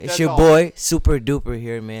It's your boy, Super Duper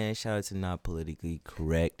here, man. Shout out to Not Politically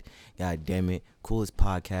Correct. God damn it. Coolest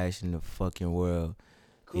podcast in the fucking world.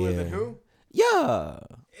 Cooler than who? Yeah.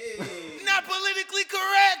 Hey. Not politically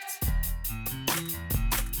correct.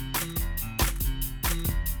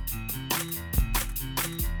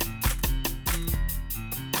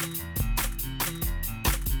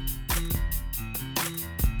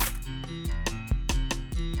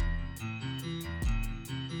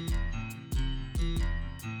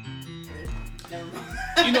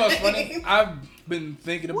 You know what's funny? I've been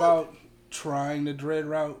thinking about trying the dread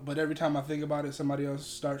route, but every time I think about it, somebody else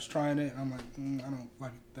starts trying it. I'm like, I don't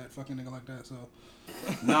like that fucking nigga like that. So,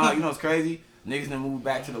 Nah, you know what's crazy? Niggas done moved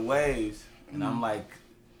back to the waves, and I'm like,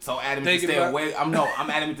 so adamant to stay away. I'm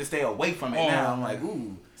adamant to stay away from it now. I'm like,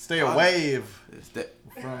 ooh, stay away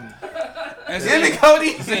from. And See,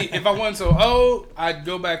 Cody. See, if I wasn't so old, I'd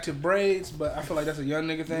go back to braids, but I feel like that's a young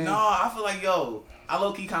nigga thing. No, I feel like I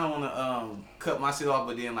low key kind of want to cut my shit off,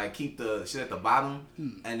 but then like keep the shit at the bottom,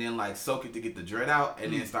 and then like soak it to get the dread out,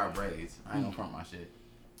 and then start braids. I ain't gonna front my shit.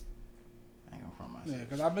 Yeah,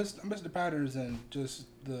 because I miss the patterns and just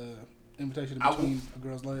the invitation between a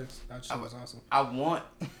girl's legs. That shit was awesome. I want.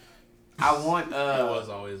 That was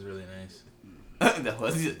always really nice. that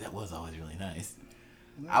was always really nice.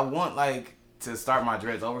 I want like to start my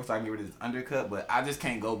dreads over so I can get rid of this undercut, but I just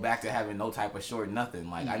can't go back to having no type of short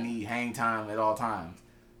nothing. Like I need hang time at all times.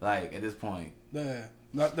 Like at this point. Yeah.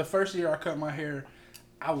 The first year I cut my hair,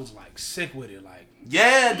 I was like sick with it. Like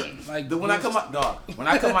when I cut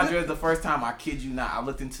my dreads the first time, I kid you not, I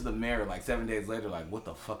looked into the mirror like 7 days later, like what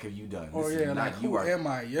the fuck have you done? Who am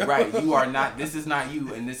I? Yo? Right, you are not. This is not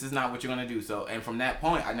you, and this is not what you're gonna do. So, and from that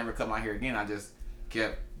point, I never cut my hair again. I just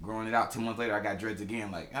kept growing it out. 2 months later, I got dreads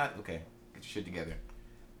again. Like, okay, get your shit together.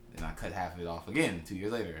 Then I cut half of it off again 2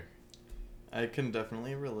 years later. I can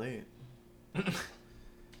definitely relate. We're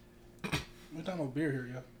talking about beard here,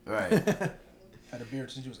 yo. Right. Had a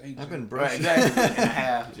beard since you was 8. I've been brushing. brushing. Right, exactly. And a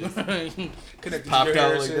half. Just connected popped to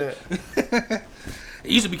out your like hair that.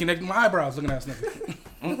 It used to be connected to my eyebrows looking at this nigga.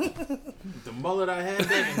 The mullet I had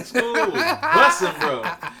back in school was busting, bro.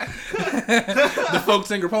 The folk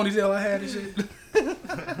singer ponytail I had and shit.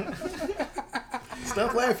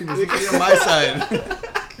 Stop laughing. You're on my side.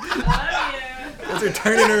 As you're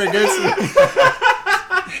turning her against me.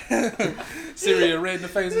 Syria red in the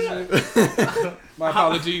face and shit. My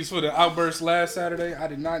apologies for the outburst last Saturday. I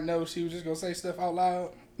did not know she was just gonna say stuff out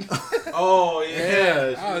loud. Oh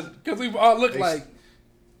yeah, because we all looked like.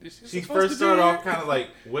 She first started off kind of like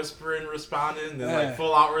whispering, responding, then like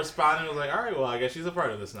full out responding. I was like, all right, well, I guess she's a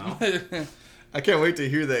part of this now. I can't wait to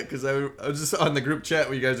hear that because I was just on the group chat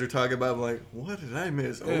where you guys were talking about. I'm like, what did I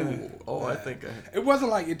miss? I think I. It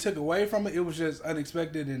wasn't like it took away from it. It was just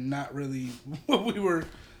unexpected and not really where we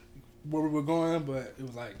were going. But it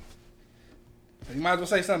was like, you might as well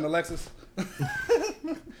say something, Alexis.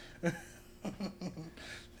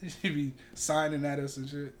 She'd be signing at us and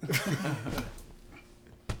shit.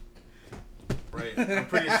 Right. I'm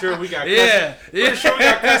pretty sure we got pretty sure we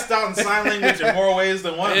got cussed out in sign language in more ways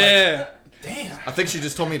than one. Yeah. Damn. I think she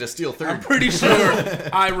just told me to steal third. I'm pretty sure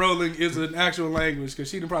eye rolling is an actual language because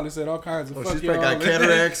she done probably said all kinds of fuck she's y'all. probably got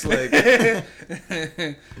cataracts. Like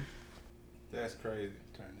that's crazy.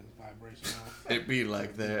 Turn this vibration off. It be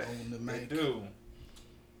like that. They do.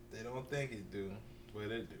 They don't think it do, but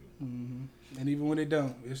it do. Mm-hmm. And even when it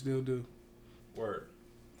don't, it still do. Word.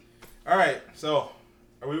 All right, so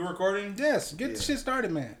are we recording? Yes, get the shit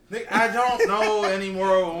started, man. Nick, I don't know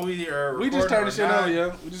anymore when we are recording. We just turn the shit on,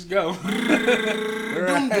 yo. We just go.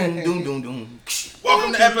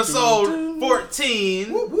 Welcome to episode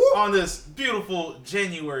 14 on this beautiful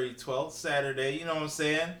January 12th, Saturday. You know what I'm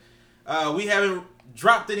saying? We haven't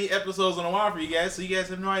dropped any episodes in a while for you guys, so you guys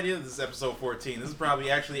have no idea this is episode 14. This is probably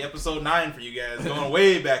actually episode 9 for you guys, going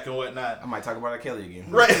way back and whatnot. I might talk about R. Kelly again.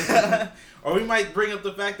 Right. Or we might bring up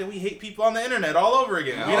the fact that we hate people on the internet all over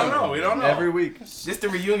again. We don't know. We don't know. Every week. Just the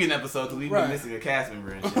reunion episode because we've been missing a cast member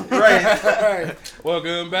and shit. Right.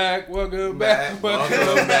 Welcome back. Welcome back.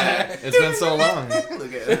 Welcome back. It's been so long.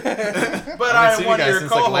 Look at it. But I am one of your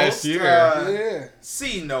co-hosts, last year.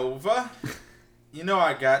 C Nova. You know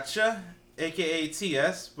I gotcha. AKA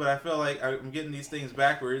TS, but I feel like I'm getting these things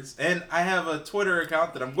backwards. And I have a Twitter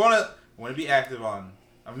account that I'm gonna be active on.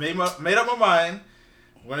 I've made up my mind.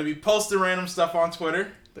 I'm gonna be posting random stuff on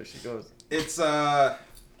Twitter. There she goes. It's I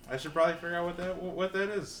should probably figure out what that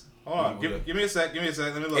is. Hold on, give me a sec. Let me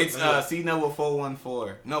look. It's C Nova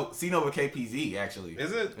 414. No, C Nova KPZ actually.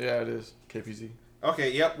 Is it? Yeah, it is KPZ.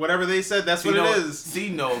 Okay, yep. Whatever they said, that's what it is. C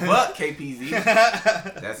Nova KPZ.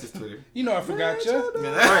 That's his Twitter. You know I forgot you.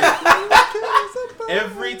 Right.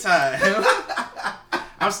 Every time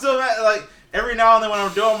I'm still not, like, every now and then when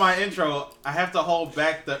I'm doing my intro, I have to hold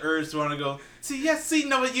back the urge to want to go, see, yes, see,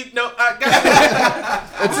 no, you know, I got it.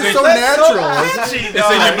 It's just so natural. Catchy, It's in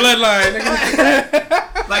your bloodline,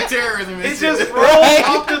 nigga. Like terrorism. And It shit. just rolls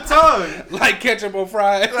off the tongue. Like ketchup on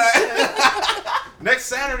fries. Next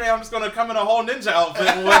Saturday, I'm just going to come in a whole ninja outfit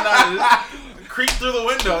and whatnot and just creep through the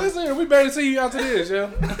window. Listen, we barely see you after this, yo.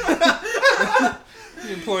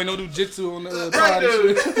 You employing no jujitsu on the Right, pod and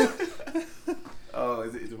dude. shit. Oh,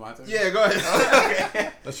 is it my turn? Yeah, go ahead. Okay.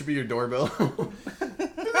 That should be your doorbell.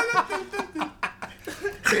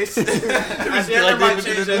 I might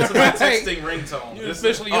change that to my texting ringtone. You This is-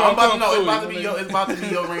 officially Oh, Hong Kong it's Fooey, about to my be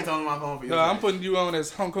nigga. your ringtone on my phone for you. I'm putting you on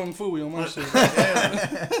as Hong Kong Fooey on my shit.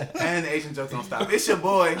 And the Asian jokes don't stop. It's your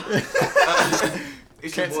boy.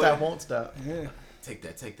 It's your Can't boy. stop, won't stop. Yeah. Take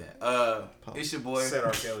that. It's your boy. Said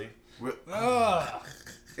R. Kelly.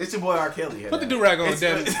 It's your boy R. Kelly. Put the do-rag on,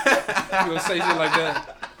 damn it. You gonna say shit like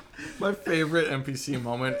that. My favorite NPC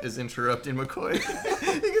moment is interrupting McCoy.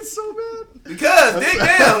 He gets so mad. Because Dick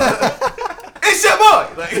Dale. It's your boy.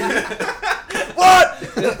 Like, what?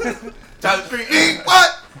 Tyler Creek.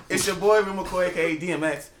 What? It's your boy Real McCoy, aka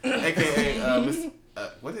DMX, aka Miss.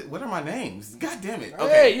 What are my names? God damn it. Hey,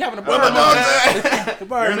 Okay. you having a What bar am I doing? The You're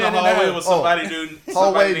bar in the man hallway in with the somebody, dude. somebody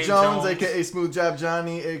Hallway named Jones, aka Smooth Job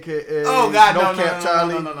Johnny, aka Oh God, No no, Cap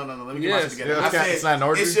Charlie. no. Let me get my Yes. shit together. Yeah, I said, it's not in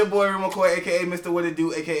order. it's your boy Real McCoy, aka Mr. What It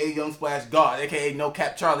Do, aka Young Splash God, aka No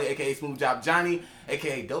Cap Charlie, aka Smooth Job Johnny,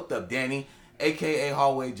 aka Doped Up Danny, aka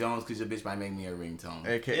Hallway Jones, cause your bitch might make me a ringtone,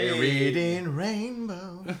 AKA Hey. Reading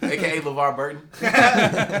Rainbow. aka LeVar Burton,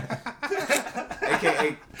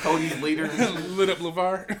 aka Cody's leader. Lit up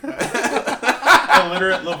LeVar.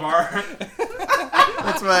 Illiterate LeVar.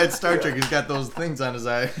 That's why it's Star Trek. He's got those things on his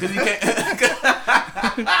eye. Cause you can't.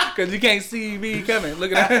 Because you can't see me coming.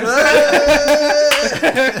 Look at that.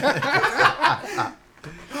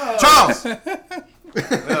 Charles!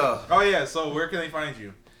 Oh, yeah, so where can they find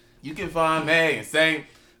you? You can find me and sing.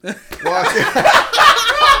 Real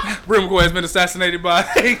McCoy has been assassinated by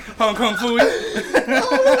Hong Kong Fooey. A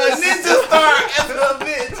ninja star as a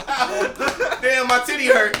bitch. Damn, my titty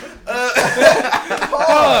hurt.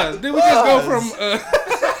 Pause. Did we just go from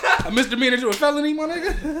a misdemeanor to a felony, my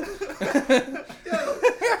nigga?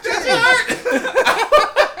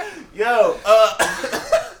 Yo,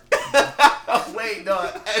 wait,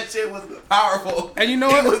 dog. That shit was powerful. And you know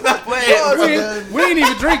what? It was not playing. We ain't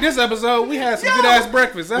even drink this episode. We had some good ass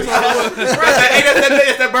breakfast. That's all it was. Hey,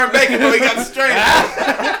 that's that burnt bacon, but we got the strength.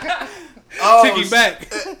 Oh, Tiki back.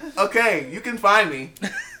 Okay, you can find me.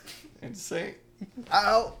 Insane.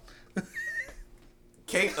 Ow.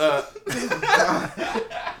 Kate, Find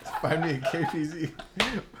me at KPZ.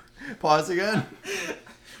 Pause again.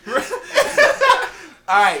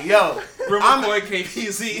 alright, yo. Real McCoy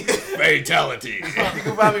KPZ. Fatality. You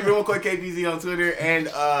can find me Real McCoy KPZ on Twitter and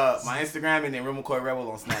my Instagram, and then Real McCoy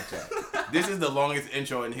Rebel on Snapchat. This is the longest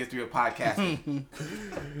intro in the history of podcasting.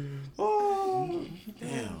 Oh.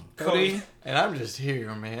 Damn. Cody. And I'm just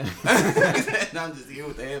here, man. And I'm just here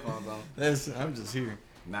with the headphones on. I'm just here.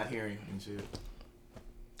 Not hearing and shit.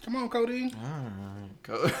 Come on, Cody.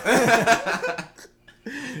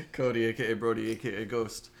 Cody, aka Brody, aka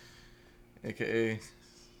Ghost, aka.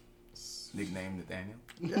 Nickname Nathaniel.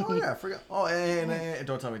 Oh yeah, I forgot. Oh, and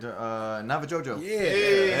don't tell me. Nava Jojo.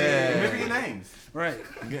 Yeah. Remember your names. Right.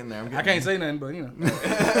 I'm getting there. I can't say nothing, but you know.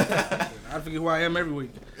 I forget who I am every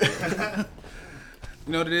week.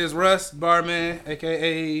 You know what it is? Russ, Barman,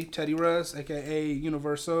 aka Teddy Russ, aka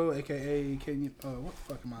Universo, aka what the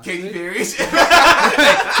fuck am I? Katy Perry.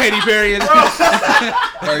 Katy Perry,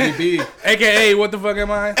 Cardi B. aka what the fuck am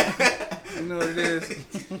I? You know what it is?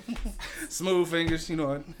 Smooth fingers, you know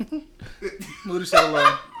what? Move the shit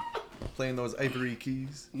along. Playing those ivory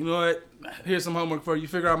keys. You know what? Here's some homework for you.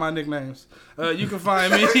 Figure out my nicknames. You can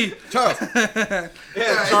find me. Charles.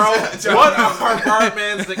 Yeah, Charles. What are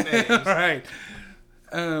Bartman's nicknames? All right.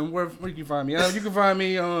 Where you can find me? You can find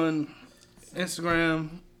me on Instagram,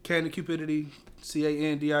 Candid Cupidity,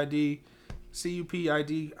 CANDID,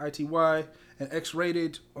 CUPIDITY, and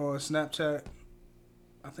X-Rated on Snapchat.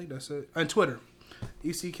 I think that's it. And Twitter,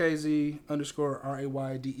 ECKZ_RAYDET.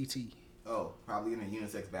 Oh, probably in a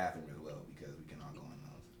unisex bathroom as well because we can all go in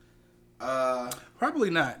those. Probably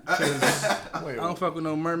not. 'Cause Wait, I don't fuck with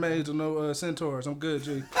no mermaids or no centaurs. I'm good,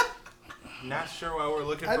 G. Not sure why we're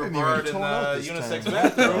looking I for didn't even Bard in tone out this unisex time.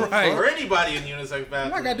 bathroom. Right. Or anybody in unisex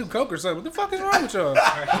bathroom. I gotta do coke or something. What the fuck is wrong with y'all?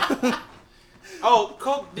 Oh,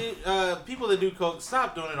 coke. People that do coke,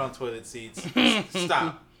 stop doing it on toilet seats.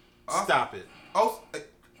 Stop. Stop it. Also,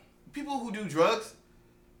 people who do drugs,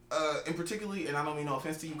 and particularly, and I don't mean no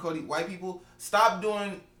offense to you, Cody, white people, stop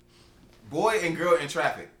doing boy and girl in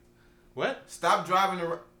traffic. What? Stop driving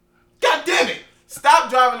around. God damn it! Stop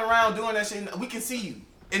driving around doing that shit. We can see you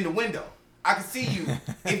in the window. I can see you.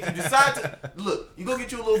 If you decide to look, you go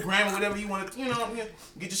get you a little gram or whatever you want to,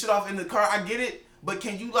 get your shit off in the car. I get it, but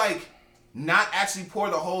can you like not actually pour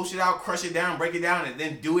the whole shit out, crush it down, break it down, and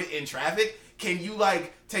then do it in traffic? Can you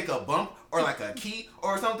like take a bump or like a key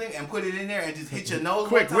or something and put it in there and just hit your nose?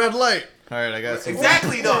 Quick, red light. All right, I got some.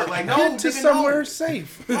 Exactly, though. Like, no, Get to nigga, somewhere no.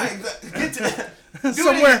 safe. Right, get to do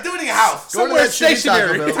Somewhere- it in your house. Go to somewhere that shitty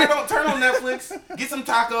stationary. Taco Bell. Turn on Netflix, get some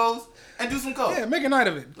tacos, and do some coke. Yeah, make a night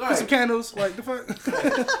of it. Right. Put some candles. Like the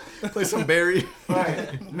fuck. Play some Barry. Right,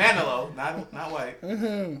 Manilow, not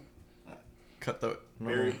white. Cut the.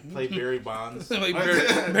 Play Barry Bonds. like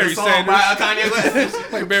The Barry song Sanders. by Kanye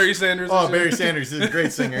West. Like Barry Sanders. Oh, and shit. Barry Sanders is a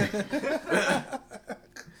great singer.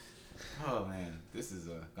 Oh man, this is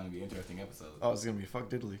gonna be an interesting episode. Oh, it's gonna be fuck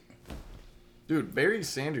diddly. Dude, Barry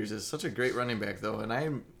Sanders is such a great running back though, and I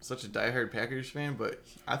am such a diehard Packers fan, but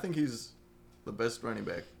I think he's the best running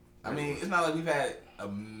back. I mean, it's not like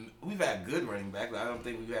we've had good running back, but I don't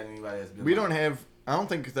think we've had anybody that's been. We like, don't have. I don't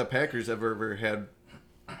think the Packers ever had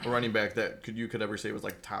a running back that you could ever say was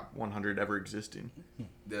like top 100 ever existing.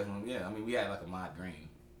 Definitely, yeah. I mean, we had like a Ahmad Green.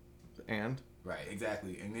 And Right,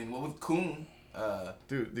 exactly. And then what was Kuhn?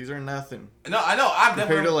 dude, these are nothing No, I know. I've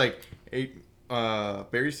compared to definitely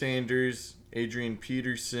like Barry Sanders, Adrian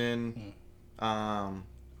Peterson,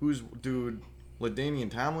 who's dude, LaDainian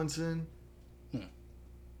Tomlinson.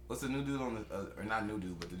 What's the new dude on the or not new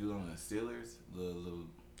dude, but the dude on the Steelers?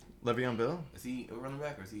 Le'Veon Bell? Is he a running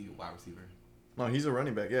back or is he a wide receiver? No, he's a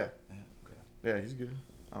running back. Yeah, Yeah, okay. yeah, he's good.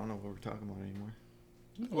 I don't know what we're talking about anymore.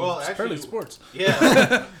 Well, It's actually, fairly sports. Yeah.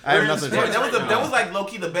 I have in nothing to Yeah, sports say. right that now. was like low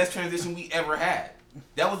key the best transition we ever had.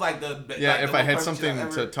 That was like the Yeah, like if the I had most perfect shit something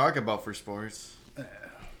I've to ever- talk about for sports.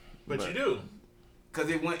 But you do. Cause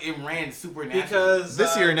it ran super natural. Because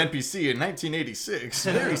This year in NPC in 1986,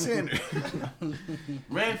 Barry Sanders.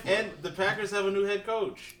 ran for And the Packers have a new head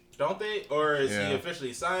coach, don't they? Or is Yeah. he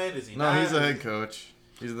officially signed? Is he No, not? he's the head coach.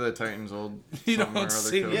 He's the Titans' old. You something or don't other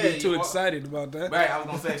seem coach. to Yeah, be too you- excited about that. right. I was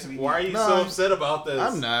gonna say should we Why are you No, so I'm- upset about this?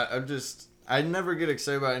 I'm not. I'm just. I never get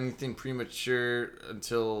excited about anything premature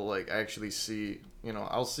until like I actually see. You know,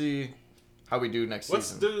 I'll see how we do next What's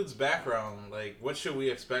season. dude's background? Like, what should we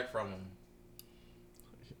expect from him?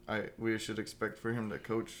 We should expect for him to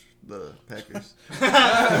coach the Packers.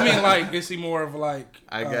 I mean, like, is he more of like?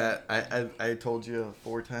 I told you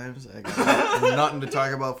 4 times. I got nothing to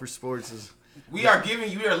talk about for sports. We are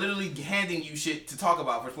literally handing you shit to talk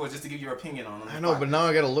about for sports just to give your opinion on them. I know, but now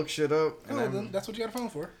I gotta look shit up. And Oh, then that's what you got a phone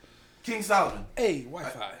for. King Solomon. Hey,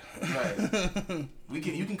 Wi-Fi. Right.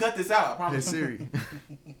 You can cut this out. I Hey promise. Siri.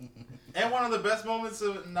 And one of the best moments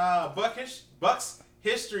of Bucks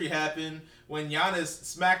history happened when Giannis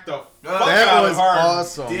smacked the fuck That out was of Harden.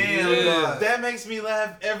 awesome. Damn. Yeah, that makes me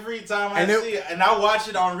laugh every time I And it- see it. And I watch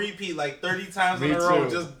it on repeat like 30 times in Me a row,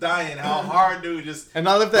 too. just dying. How hard, dude, just... And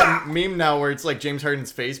I love that meme now where it's like James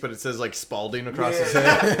Harden's face, but it says like Spalding across his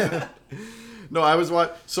head. No, I was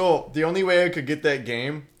So the only way I could get that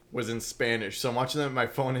game was in Spanish. So I'm watching that on my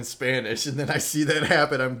phone in Spanish, and then I see that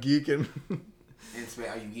happen. I'm geeking.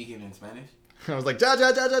 Are you geeking in Spanish? I was like, ja, ja,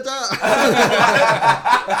 ja, ja, ja.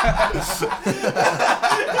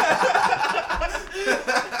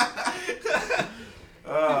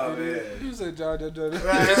 Oh man. You said John.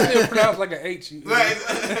 It's still pronounced like an H. Right.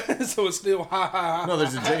 So it's still ha ha ha. No,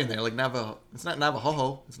 there's a J in there. Like Navajo. It's not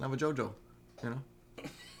Navajo. It's Navajojo. You know?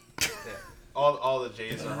 All the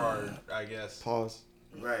J's are hard, I guess. Pause.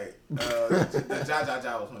 Right. The Ja Ja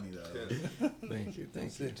Ja was funny though. Thank you.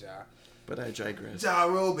 Thank you. Good job. But I digress. Ja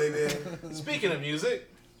Rule, baby. Speaking of music,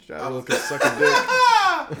 Ja Rule could suck a dick.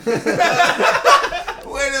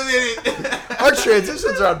 Wait a minute. Our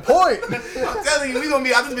transitions are on point. I'm telling you, we gonna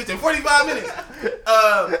be out this bitch in 45 minutes.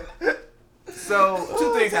 So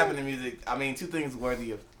 2 things happen in music. I mean, 2 things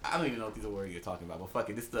worthy of. I don't even know if these are worthy of talking about, but fuck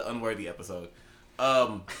it. This is the unworthy episode.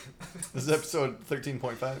 This is episode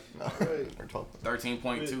 13.5. No, or 12.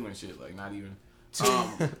 13.2 and shit. Like not even.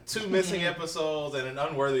 two missing episodes and an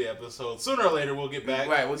unworthy episode. Sooner or later, we'll get back.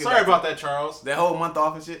 Right, we'll get Sorry back about that, Charles. That whole month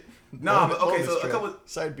off and shit. No, but okay. Bonus So a track. couple.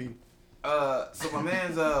 Side B. So my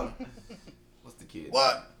man's what's the kid?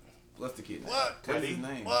 What? What's the kid? What? What's his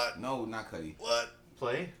Cuddy? name? What? No, not Cuddy. What?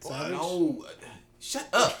 Play? No. Shut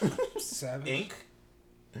up. Savage. Ink?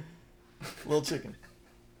 Little chicken.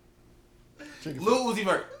 Chicken. Lil Uzi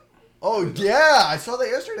Vert. Oh yeah, I saw that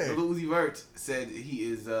yesterday. Lil Uzi Vert said he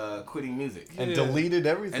is quitting music And Yeah. deleted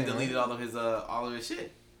everything. and deleted right? all of his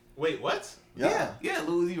shit. Wait, what? Yeah. Yeah.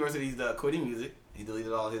 Lil Uzi Vert said he's quitting music. He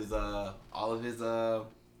deleted all of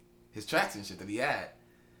his tracks and shit that he had.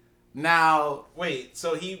 Now, Wait,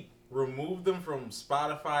 so he removed them from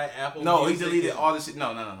Spotify, Apple no, he Music? deleted all the shit.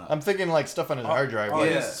 No. I'm thinking like stuff on his hard drive all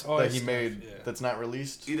like, his- all that his he stuff, made yeah. that's not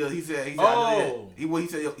released. He said Oh. he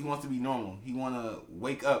said he wants to be normal. He want to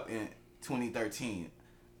wake up in 2013.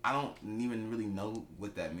 I don't even really know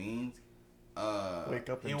what that means. Wake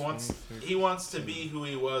up. He in wants 2030. he wants to be who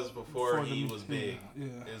he was before Before he the- was big. yeah.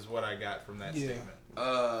 Is what I got from that Yeah.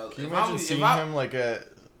 statement. Can you imagine seeing him like at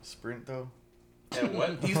Sprint though? And what?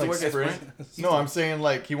 He used to Like work at Sprint? Sprint. No, I'm saying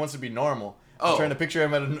like he wants to be normal. Oh. I'm trying to picture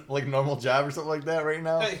him at a like normal job or something like that right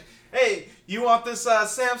now. Hey, you want this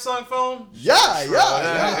Samsung phone? Yeah.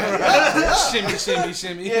 Shimmy,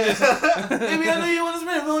 shimmy. Maybe I know you want to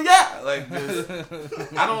spend it. Yeah, like this.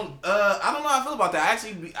 I don't know how I feel about that.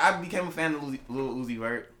 I became a fan of Lil Uzi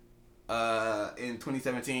Vert in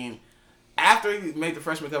 2017 after he made the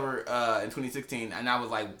freshman cover in 2016, and I was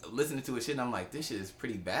like listening to his shit, and I'm like, this shit is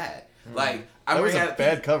pretty bad. Like I That was remember a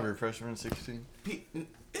bad cover, freshman 16.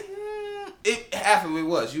 Half of it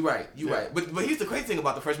was. You right. Right. But here's the crazy thing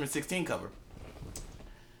about the freshman 16 cover.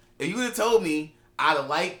 If you would have told me I'd have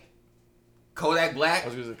liked Kodak Black, I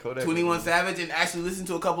was gonna say Kodak. 21 Savage, and actually listened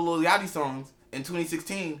to a couple of Lil Yachty songs in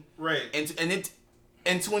 2016, Right. and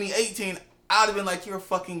in 2018, I'd have been like, you're a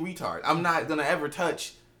fucking retard. I'm not gonna ever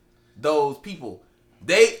touch those people.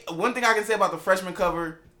 One thing I can say about the freshman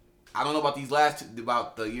cover, I don't know about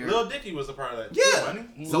about the year. Lil Dicky was a part of that. Yeah. Too, wasn't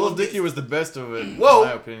he? So Lil Dicky was the best of it, Whoa, in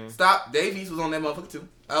my opinion. stop. Davies was on that motherfucker too.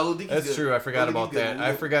 Lil Dicky's That's good. true. I forgot Lil about Dicky's that. good.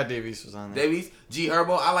 I forgot Davies was on there. Davies, G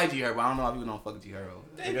Herbo. I like G Herbo. I don't know if people don't fuck with G Herbo.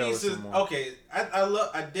 gotta Davies is listen more. okay.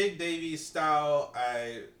 I dig Davies' style.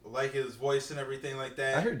 I like his voice and everything like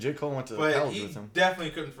that. I heard J. Cole went to but college he with him.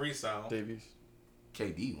 definitely couldn't freestyle. KD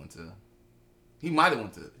Davies. went to. He might have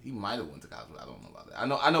went to college. But I don't know about that.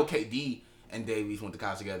 I know KD and Davies went to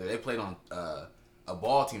college together. They played on a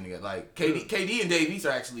ball team together. Like KD and Davies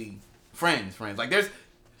are actually friends. Like there's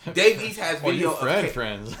Davies has Oh, video you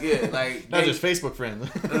friends. Yeah, like Not just Facebook friends.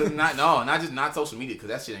 not social media because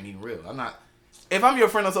that shit ain't even real. I'm not. If I'm your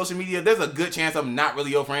friend on social media, there's a good chance I'm not really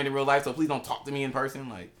your friend in real life. So please don't talk to me in person.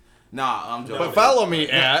 Like, nah, I'm joking. But follow me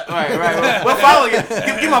at. Right. Well, follow you.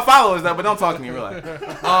 Give my followers that, but don't talk to me in real life.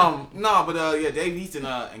 Yeah, Dave East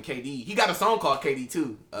and KD. He got a song called KD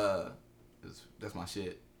too. That's my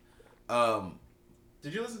shit.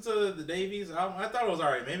 Did you listen to the Davies album? I thought it was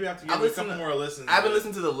alright. Maybe I have to give it a listened couple to- more listens. I've been but-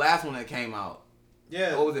 listening to the last one that came out.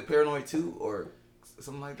 Yeah. What was it, Paranoid 2 or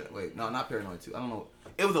something like that? Wait, no, not Paranoid 2. I don't know.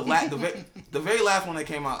 It was the very last one that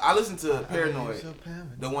came out. I listened to Paranoid,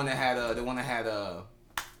 the one that had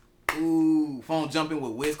Phone Jumping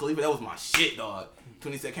with Wiz Khalifa. That was my shit, dog.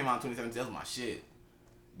 Came out in 2017. That was my shit.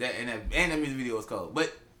 That music video was cold.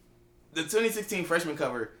 But the 2016 freshman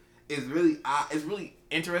cover is really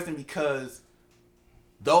interesting because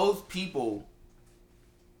those people,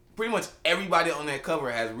 pretty much everybody on that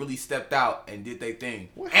cover has really stepped out and did their thing.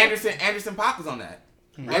 Anderson .Paak was on that.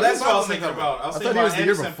 Well, that's what I was thinking about. I was I thinking thought he was about the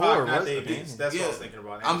year Anderson before, Paak, not wasn't Davies. he? That's what I was Yeah. thinking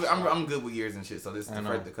about. Anderson Paak. I'm good with years and shit, so this I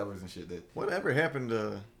know. the covers and shit. That Whatever happened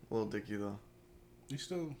to Lil Dicky though? he's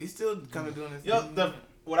still kind of doing this. Yo,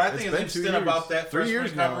 what I think It's is been 2 interesting years. about that 3 freshman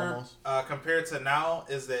years now, cover almost. compared to now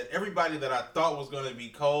is that everybody that I thought was going to be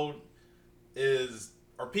cold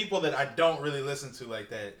are people that I don't really listen to like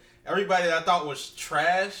that. Everybody that I thought was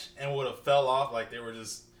trash and would have fell off, like they were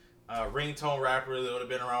just ringtone rappers that would have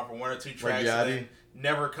been around for 1 or 2 tracks and Yachty? then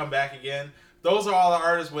never come back again. Those are all the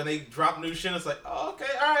artists when they drop new shit. It's like, oh, okay,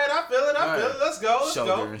 all right, I feel it. Let's go.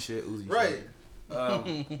 Shoulder and shit, Uzi. Right.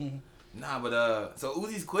 So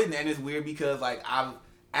Uzi's quitting, and it's weird because like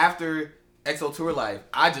after EXO Tour Life,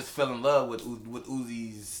 I just fell in love with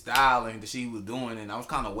Uzi's style and the shit he was doing, and I was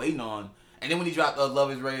kind of waiting on. And then when he dropped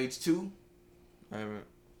Love Is Rage 2, I haven't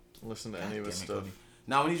listened to any of his stuff.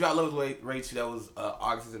 Now when he dropped Love Is Rage 2, that was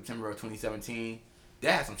August and September of 2017.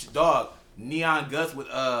 That had some shit, dog. Neon Guts with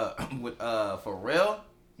Pharrell.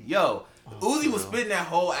 Yo, Uzi was spitting that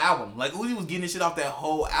whole album. Like Uzi was getting this shit off that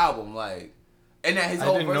whole album. Like, and that his I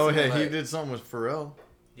whole didn't verse know was, he like, did something with Pharrell.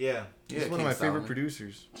 Yeah. He's Yeah, one of my King favorite Solomon.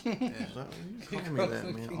 producers. You call me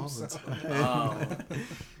that, man, all the time.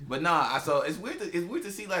 But nah, so it's weird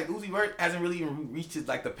to see like Uzi Vert hasn't really even reached his,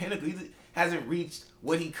 like the pinnacle. He hasn't reached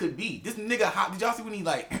what he could be. This nigga, did y'all see when he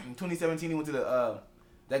like in 2017 he went to the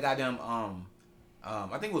that goddamn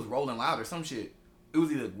I think it was Rolling Loud or some shit. It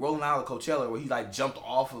was either Rolling Loud or Coachella where he like jumped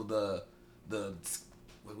off of the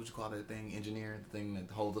what you call that thing, engineer thing that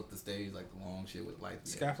holds up the stage, like the long shit with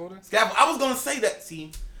lights. Scaffolding? Scaffold. I was gonna say that.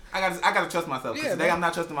 See, I gotta trust myself. 'Cause Yeah, today man. I'm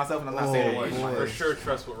not trusting myself and I'm not saying the word. For sure,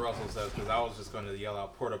 trust what Russell says because I was just going to yell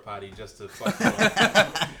out porta potty just to fuck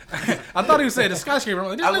with him. I thought he was saying the skyscraper. I'm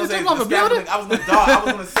like, this I was nigga gonna jump off say a building? I was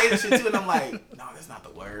gonna say the shit too, and I'm like, no, that's not the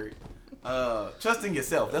word. Trust in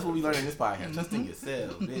yourself. That's what we learned in this podcast. Trust in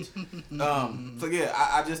yourself, bitch. So yeah,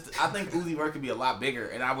 I think Uzi Vert could be a lot bigger,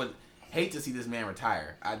 and I would hate to see this man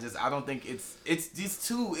retire. I don't think it's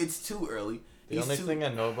too early. The only thing I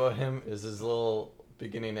know about him is his little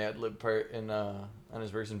beginning ad lib part in on his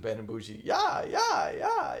verse in Bad and Bougie. Yeah.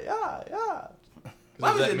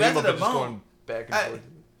 Why was it Bad to the just Bone? going back and forth.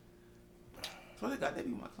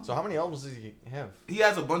 So how many albums does he have? He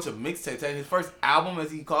has a bunch of mixtapes. His first album, as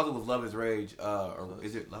he calls it, was Love Is Rage. Or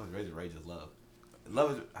is it Love Is Rage or Rage Is Love?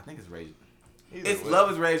 I think it's Rage. It's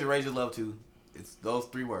Love Is Rage or Rage Is Love 2. It's those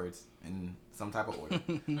 3 words in some type of order.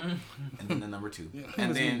 And then the number 2. Yeah,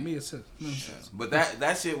 and then me it's but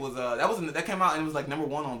that shit was that came out and it was like number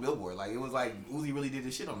 1 on Billboard. Like it was like Uzi really did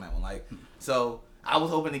his shit on that one. Like so I was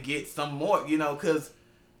hoping to get some more, you know, cause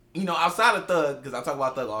you know, outside of Thug, because I talk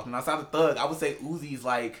about Thug often, outside of Thug, I would say Uzi's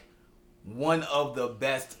like one of the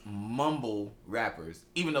best mumble rappers.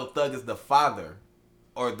 Even though Thug is the father,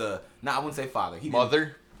 or I wouldn't say father. He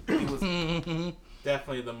Mother? He was,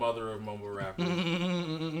 Definitely the mother of mumble rappers.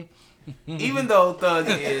 even though Thug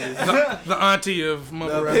is the auntie of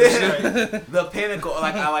mumble rap. the pinnacle.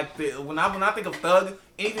 Like I like when I think of Thug,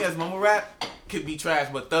 anything that's mumble rap could be trash,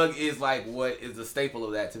 but Thug is like what is the staple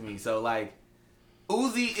of that to me. So like.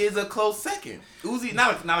 Uzi is a close second. Uzi,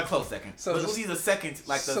 not a close second. So but Uzi's a second,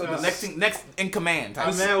 like the next in command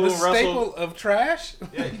type. Man, The when Russell, staple of trash?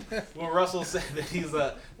 yeah, when Russell said that he's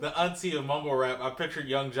the auntie of mumble rap, I pictured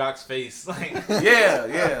Young Jock's face. Like,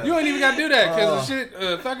 Yeah. You ain't even gotta do that, because the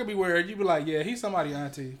shit, Thug could be weird. You be like, yeah, he's somebody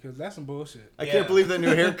auntie, because that's some bullshit. I can't believe that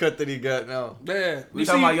new haircut that he got now. Yeah. we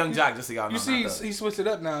talking about Young Jock, just so y'all know. You see, not Thug. he switched it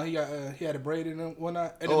up now. He had a braid in and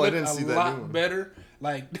whatnot. And Oh, it I looked didn't see a that lot new one. better.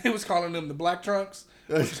 Like, they was calling them the black trunks.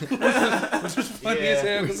 Which was funny as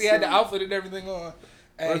hell, because he had the outfit and everything on.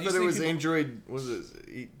 And I you thought see it was people- Android, was it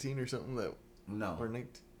 18 or something that, No, or 19?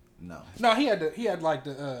 no. No, he had like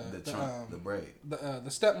the The braid. the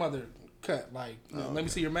stepmother cut, like, you know, let me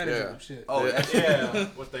see your manager Yeah. shit. Oh, Yeah. yeah,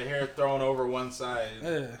 with the hair thrown over one side.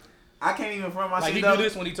 Yeah. I can't even front my Like, shit he though. do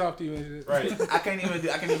this when he talk to you and shit. Right. I can't even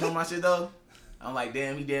front my shit though. I'm like,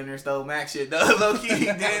 damn, he damn near stole Mac shit though. Low key, he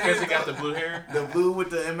damn Because he near got the blue hair. the blue with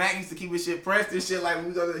the and Mac used to keep his shit pressed and shit. Like when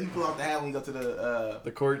we go, he pull off the hat when we go to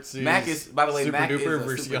the. court sees Mac is, by the way, Super Mac is Duper a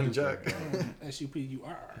versus Super Young Duper. Jock.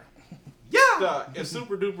 SUPUR. Yeah. If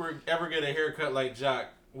Super Duper ever get a haircut like Jock,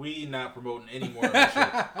 we not promoting any more of that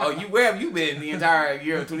shit. Oh, where have you been the entire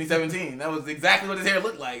year of 2017? That was exactly what his hair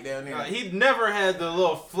looked like down there. He never had the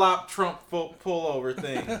little flop Trump pullover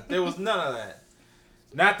thing. There was none of that.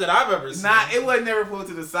 Not that I've ever seen. It wasn't never pulled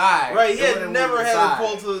to the side. Right, he It had wasn't never pulled to had the it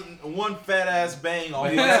pulled side. to one fat ass bang on But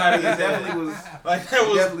one he side of his definitely head. was. Like that He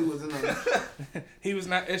was definitely was in the. He was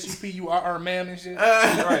not SUPUR man and shit.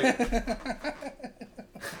 right.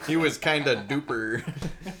 He was kind of duper.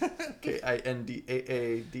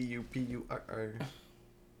 KINDAADUPUR.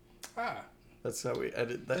 Ah. That's how we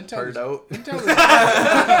edit that Intelligent. part out. Intelligence.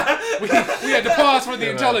 we had to pause for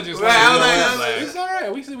the intelligence. Right, I was like- Like, it's all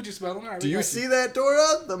right. We see what you're spelling. All right, Do we you got see that,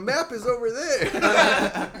 Dora? The map is over there.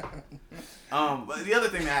 But the other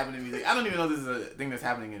thing that happened in music, I don't even know if this is a thing that's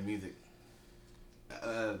happening in music.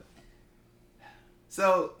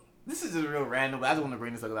 So this is just real random, but I just want to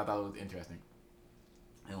bring this up because I thought it was interesting.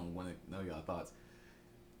 I don't want to know y'all thoughts.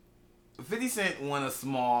 50 Cent won a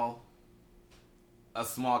small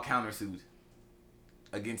countersuit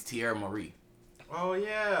against Tierra Marie. Oh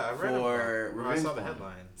yeah, I read For about it. I revenge saw the porn.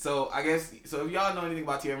 headline. So I guess if y'all know anything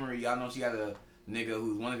about Tierra Marie, y'all know she got a nigga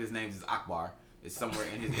who's one of his names is Akbar. It's somewhere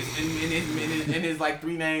in in his like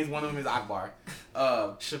 3 names. One of them is Akbar.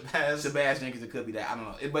 Shabazz. Shabazz Jenkins, it could be that. I don't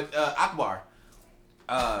know. But Akbar.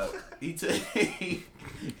 He took.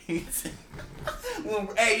 When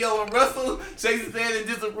Russell shakes his head in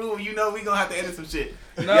disapproval, you know we gonna have to edit some shit.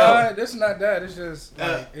 No, this is not that. It's just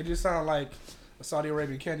Uh, like, it just sounds like a Saudi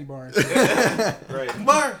Arabian candy bar. And shit. Right.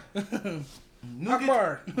 Akbar. Nougat.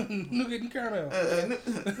 Akbar, nougat and caramel.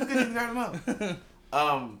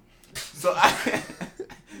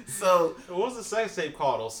 So What was the sex tape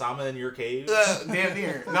called? Osama in Your Cave? damn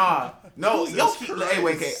near. No. Yo, hey,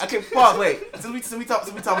 wait, okay. Okay, pause. Wait. Since we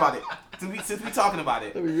talking about it. Since we talking about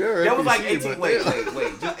it. You're That was like NPC, 18. but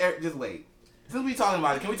Wait. yeah. Just wait. Since we talking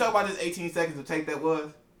about it, can we talk about this 18 seconds of tape that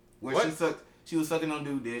was where What? she was sucking on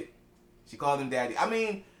dude dick. She called him daddy. I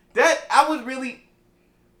mean, that I was really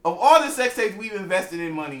of all the sex tapes we've invested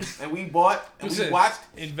in money and we bought and we watched.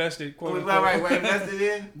 Invested, quote We're unquote. invested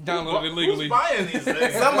in. Downloaded illegally. Who's buying these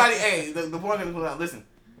things? Somebody, hey, the point of the listen.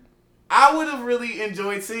 I would have really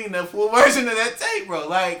enjoyed seeing the full version of that tape, bro.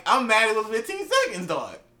 Like, I'm mad it was 15 seconds,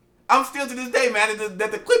 dog. I'm still to this day mad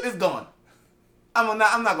that the clip is gone. I'm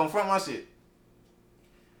not gonna front my shit.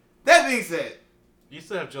 That being said, You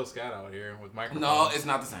still have Joe Scott out here with microphones. no, it's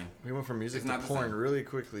not the same. We went from music It's to not the porn same. really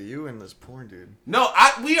quickly. You and this porn dude. No,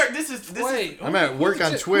 we are. This is. Wait, I'm at work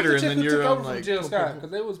on Twitter, and then you're on, like, Jill Scott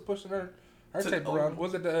because they was pushing her Took tape over. around.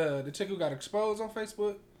 Was it the chick who got exposed on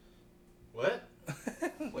Facebook? What?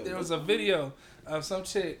 There was a video of some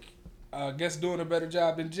chick, I guess, doing a better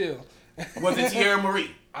job than Jill. Was it Tierra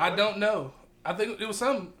Marie? I don't know. I think it was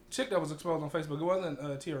some chick that was exposed on Facebook. It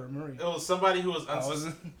wasn't Tierra Marie. It was somebody who was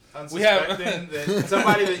We have- unsuspecting. That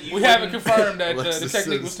somebody that you We haven't wouldn't- confirmed that Let's the just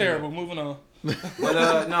technique say was it's terrible. Moving on.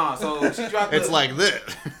 But no. So she dropped. It's like this.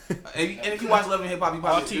 And if you watch Love and Hip Hop, you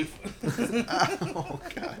All probably teeth. Oh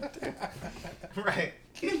god. Right.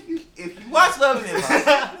 If you watch Love and Hip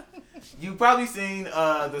Hop, you probably seen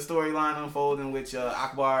the storyline unfold in which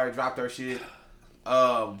Akbar dropped her shit.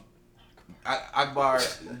 Akbar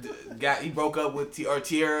he broke up with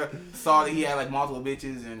Tierra, saw that he had like multiple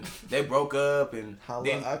bitches, and they broke up, and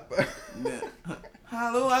then Akbar.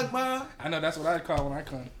 Hello Akbar, I know that's what I call when I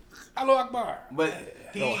come. Hello, Akbar. but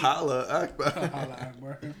he Oh, holla Akbar. Hello,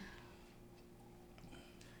 Akbar.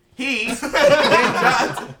 he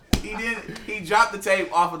dropped the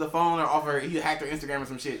tape off of the phone or off her. He hacked her Instagram or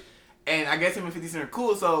some shit, and I guess him and 50 Cent are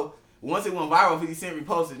cool. So once it went viral, 50 Cent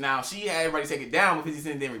reposted. Now she had everybody take it down, but 50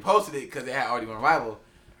 Cent didn't reposted it because it had already went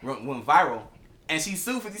viral, and she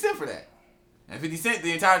sued 50 Cent for that. And 50 Cent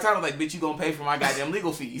the entire time was like, "Bitch, you gonna pay for my goddamn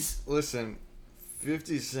legal fees?" Listen,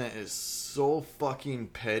 50 Cent is so fucking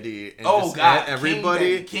petty and Oh just God, at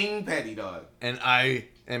everybody, King Petty, dog. and I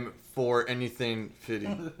am for anything 50.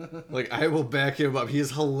 Like, I will back him up. He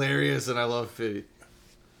is hilarious, and I love 50.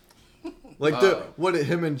 Like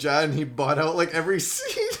him and John, he bought out like every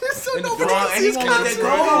seat. So In the nobody front, And he sees won't let that concert.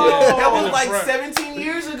 go. Yeah. That In was the like front. 17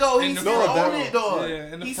 years ago. He In the still front. own it, dog.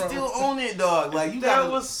 Yeah, in the He front. still own it, dog. Like you That gotta.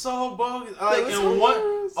 was so bogus. Like was on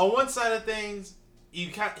hilarious. one side of things, he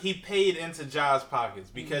paid into Ja's pockets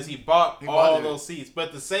because he bought He all bought it. those seats. But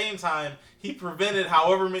at the same time, he prevented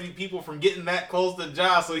however many people from getting that close to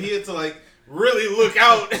Ja, so he had to like really look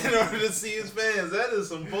out in order to see his fans. That is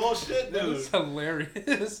some bullshit, That dude. was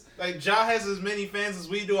hilarious. Like Ja has as many fans as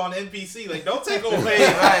we do on NPC. Like, don't take away Right,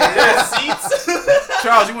 their yeah. seats.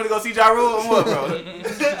 Charles, you want to go see Ja Rule or what, bro?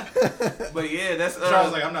 But yeah, that's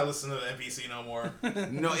Charles like, I'm not listening to the NPC no more.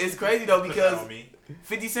 no, it's crazy though Put that because on me.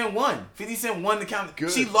 50 Cent won. 50 Cent won the count.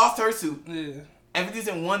 Good. She lost her suit, Yeah. and 50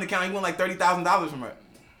 Cent won the count. He won like $30,000 from her.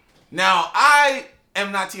 Now I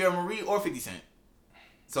am not Tierra Marie or 50 Cent,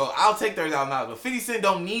 so I'll take $30,000. But 50 Cent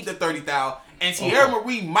don't need the $30,000, and Tierra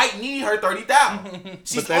Marie might need her $30,000.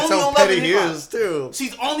 She's But that's only how on Love petty and he Hip Hop. is too.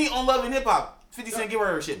 She's only on Love and Hip Hop. 50 Cent, give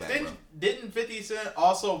her shit back, bro. Didn't 50 Cent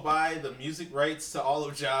also buy the music rights to all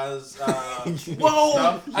of Ja's Whoa!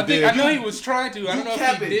 stuff? I know he was trying to. I don't know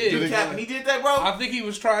if he did. You capping. He did that, bro? I think he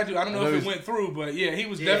was trying to. I don't know if it went through, but yeah, he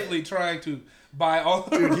was definitely trying to buy all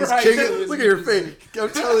the Dude, he's rights king. to his Look at your music. face. I'm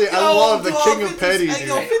telling you, I Yo, love the dog, king of 50 petty, Hey,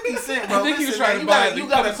 yo, dude. 50 Cent, bro. I think he was Listen, trying man, to buy you the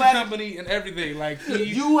got a classic classic. company and everything. Like he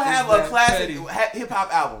You have is a that classic petty. hip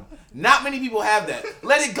hop album. Not many people have that.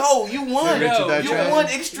 Let it go. You won. Yo, You yo, won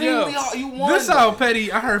extremely yo, hard. You won. This how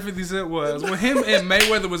petty I heard 50 Cent was. When him and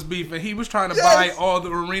Mayweather was beefing, he was trying to buy all the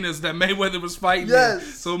arenas that Mayweather was fighting in.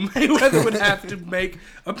 Yes. So Mayweather would have to make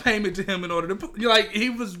a payment to him in order to... Like, he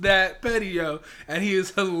was that petty, yo. And he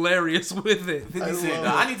is hilarious with it. 50 Cent.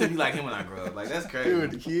 I need to be like him when I grow up. Like, that's crazy.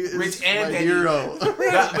 Dude, he is Rich and my petty. hero.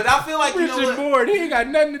 But I feel like, you know Richard what? Board, he ain't got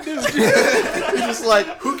nothing to do. He's just like,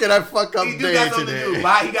 who can I fuck up He do day got something to do.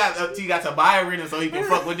 today? He got to buy arena so he can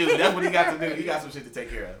fuck with dude. That's what he got to do. He got some shit to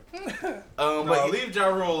take care of. No, But leave Ja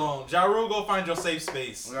Rule alone. Ja Rule, go find your safe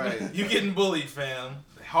space. Right. You getting bullied, fam.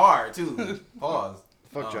 hard too. Pause.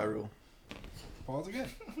 Fuck Ja Rule. Pause again.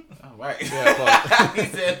 All right. Yeah, fuck. He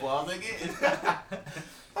said pause again.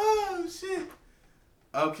 Oh shit.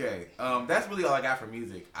 Okay. That's really all I got for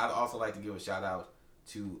music. I'd also like to give a shout out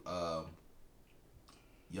to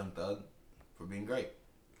Young Thug for being great.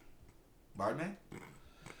 Bardman?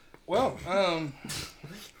 Well,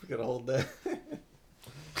 We gotta hold that.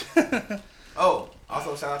 Oh,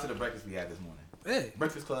 also shout out to the breakfast we had this morning. hey.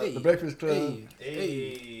 Breakfast Club. Hey. The Breakfast Club. Hey.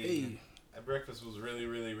 Hey. Hey. That breakfast was really,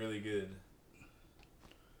 really, really good.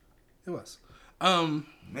 It was.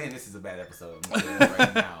 Man, this is a bad episode.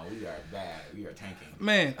 Right now, we are bad. We are tanking.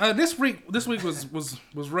 Man, this week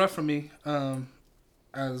was rough for me,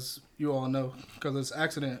 as you all know, because it's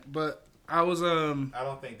accident. But I was I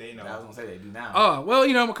don't think they know. I was gonna say they do now. Oh, well,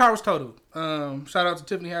 you know, my car was totaled. Shout out to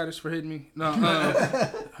Tiffany Haddish for hitting me. No,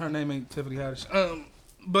 her name ain't Tiffany Haddish.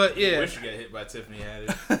 But I yeah, wish you got hit by Tiffany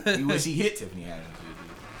Haddish. You wish he hit Tiffany Haddish.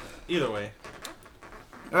 Either way.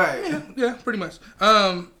 Right. Yeah, pretty much.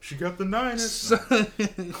 She got the Niners. So,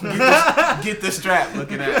 Get the strap.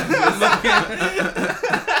 Looking at.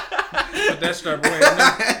 put that strap away.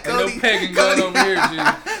 No pegging going over here, G.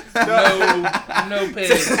 No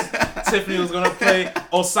pegs. Tiffany was gonna play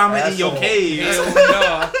Osama in your cave. Hell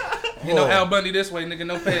no. Ain't no Al Bundy this way, nigga.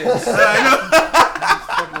 No pegs.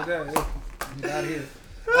 Fucking with that. Get out of here.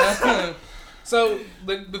 So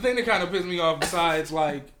the thing that kind of pissed me off, besides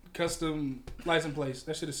like custom license plates,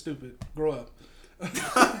 that shit is stupid. Grow up.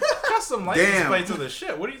 Custom license Damn. plates of the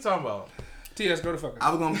shit. What are you talking about? TS, go to fuck.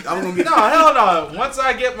 I was gonna get. No, hell no. Once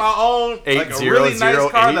I get my own, like a really nice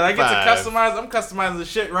car that I get to customize, I'm customizing the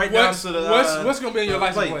shit right down to the. What's gonna be in your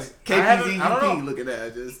license plates. plate? I don't know. KPZUP. Look at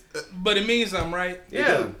that. Just. But it means something, right?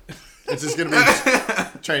 Yeah. It's just gonna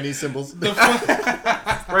be Chinese symbols. The fun-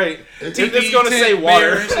 Right. TP, It's gonna say beer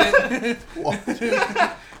water. and shit.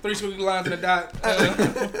 3 squiggly lines in a dot.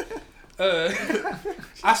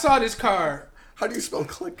 I saw this car. How do you spell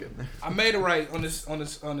clicking? I made a right on the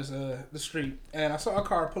street, and I saw a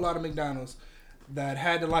car pull out of McDonald's that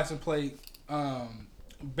had the license plate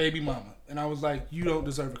 "Baby Mama," and I was like, "You don't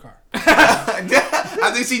deserve a car."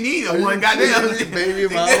 I think she needed one. Goddamn. Baby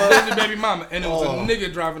It mama. was the Baby Mama, and it was a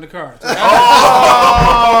nigga driving the car. So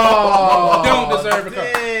Oh, don't deserve a car.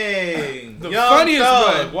 Dang. The Young funniest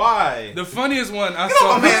Thug, one. Why? The funniest one I Oh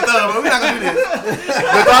saw. man, Thug, we're not gonna do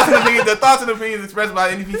this. The thoughts and opinions expressed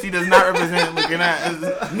by NPC does not represent looking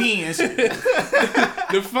at me and shit.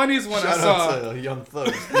 The funniest one Shout I saw. out to Young Thug's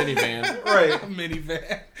minivan. Right.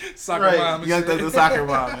 Minivan, soccer Right. mom, and Young shit. Thug's a soccer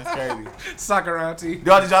mom. That's crazy. Soccer auntie. Did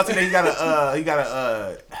y'all see that he got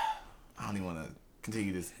a I don't even want to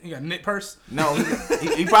continue this. You got knit purse. No,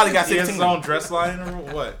 he probably got He has 16. his own dress line or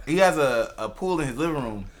what? He has a pool in his living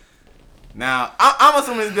room. Now, I'm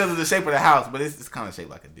assuming it's because of the shape of the house, but it's kind of shaped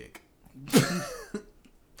like a dick.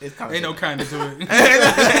 It's kind of Ain't no kind to it. no.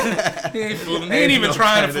 He ain't fooling. He ain't even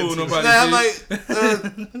trying to fool nobody. Nah, I'm G.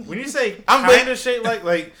 like, When you say I'm kind of shaped like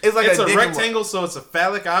It's like it's a a dick rectangle, so it's a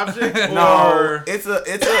phallic object, no, or it's a.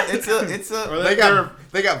 or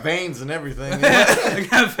They got veins and everything. They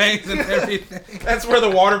got veins and everything. that's where the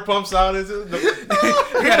water pumps out. Is it?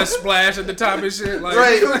 He got a splash at the top and shit. Like,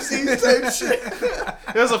 Right. Same shit.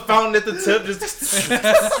 There's a fountain at the tip, just 2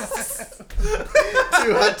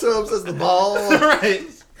 hot tubs as the ball. right.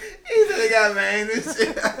 He said they got veins and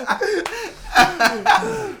shit.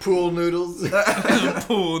 Pool noodles.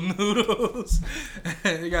 pool noodles.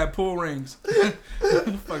 They got pool rings.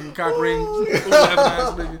 Fucking cock rings.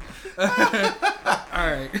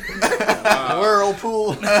 Alright.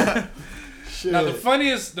 Whirlpool. Shit. Now the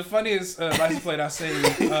funniest license plate I seen,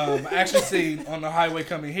 I actually seen on the highway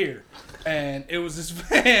coming here, and it was this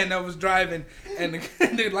van that was driving, and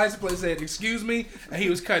the license plate said "Excuse me," and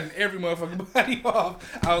he was cutting every motherfucking body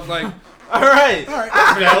off. I was like, All right.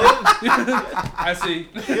 that's valid. I see.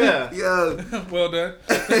 Yeah. Yo, Well done.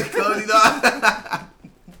 Cody dog.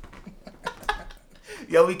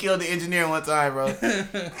 Yo, we killed the engineer one time, bro.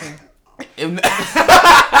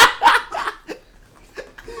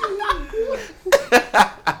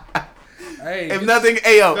 If nothing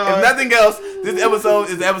else, this episode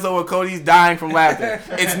is the episode where Cody's dying from laughter.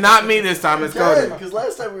 It's not me this time, it's Cody. Because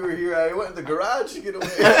last time we were here, I went in the garage to get away.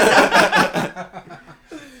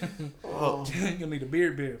 You'll need a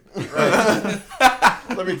beard.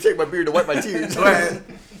 Let me take my beard to wipe my tears.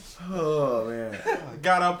 Oh man.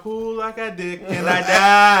 Got a pool like a dick and I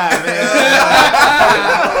died,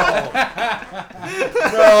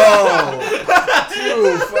 No.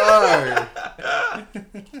 Too far.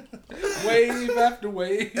 Wave after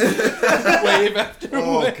wave. Wave after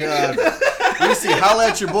Oh, wave. God. Reese, holla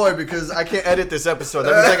at your boy because I can't edit this episode.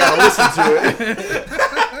 That means I gotta listen to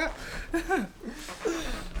it.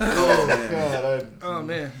 Oh, God. Oh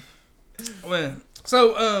man. Man.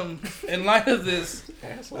 So, in light of this,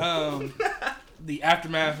 the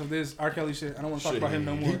aftermath of this R. Kelly shit, I don't want to talk about him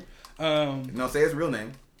no more. No, say his real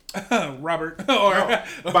name. Robert or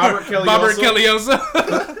Robert Kelly Robert also?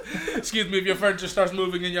 Kellyoso. Excuse me if your furniture starts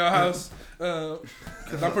moving in your house,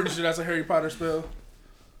 because I'm pretty sure that's a Harry Potter spell.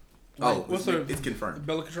 Oh, what's her? it's confirmed.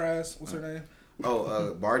 Bellatrix. What's her name?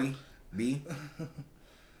 Oh, Barty B.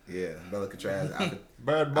 Yeah, Bellatrix.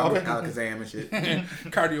 Bird Bobby. Alakazam and shit.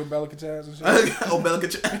 Cardio Bellatrix and shit. Oh,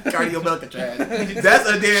 Bellatrix. Cardio Bellatrix. That's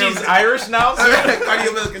a damn. She's Irish now, sir.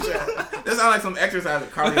 Cardio Bellatrix. That sounds like some exercise.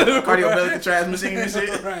 Cardio Bellatrix machine and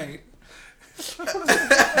shit. Right.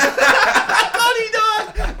 Cody dog.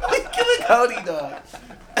 We killing Cody dog.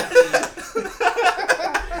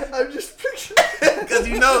 I'm just picturing. Cause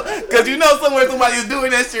you know somewhere somebody's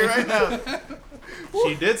doing that shit right now.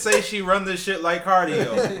 She did say she run this shit like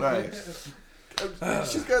cardio. Right.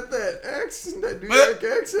 She's got that accent, that New York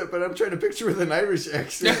accent, but I'm trying to picture with an Irish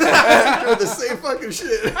accent. Doing the same fucking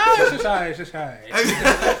shit. It's just high.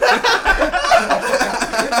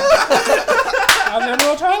 I'm never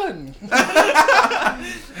on Thailand.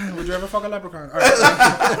 Would you ever fuck a leprechaun? All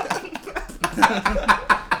right.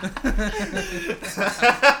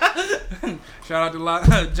 Shout out to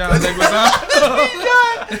John Douglas.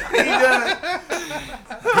 He done.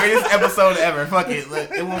 Greatest episode ever. Fuck it.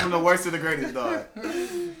 It went from the worst to the greatest, dog.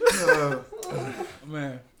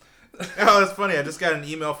 Man. Oh, that's funny. I just got an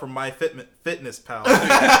email from MyFitnessPal.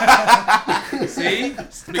 See?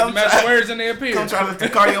 Speaking match words and they appear. Come try the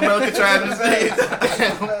cardio Alcatraz in the stage.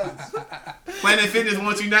 Planet Fitness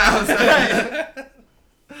wants you now.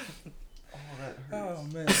 Oh,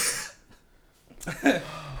 man.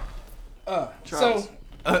 So,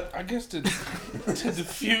 I guess to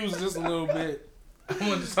diffuse this a little bit, I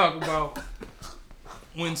wanted to talk about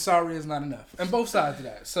when sorry is not enough. And both sides of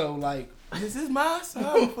that. So, like, This is my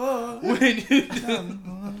sofa. when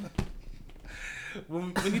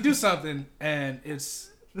you do something and it's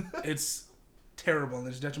terrible and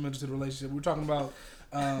it's detrimental to the relationship. We were talking about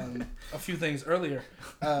a few things earlier,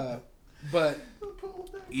 but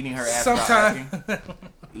Eating her ass sometimes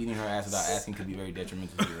Eating her ass without asking could be very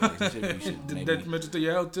detrimental to your relationship. You should maybe. detrimental to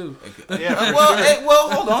your health too. Yeah. Well,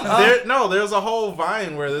 hold on. There's a whole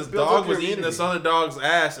vine where this Builds dog up was your eating this immunity. other dog's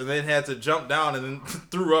ass and then had to jump down and then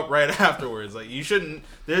threw up right afterwards. Like, you shouldn't.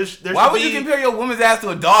 Why Why would you compare your woman's ass to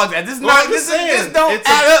a dog's ass? This just saying, this don't it's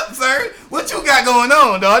add up, sir. What you got going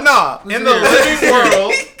on, dog? No. in the living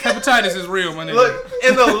world? Hepatitis is real, my nigga. Look,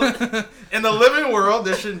 in the living world,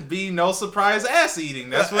 there should be no surprise ass eating.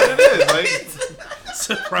 That's what it is. Like,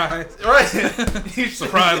 Surprise. right?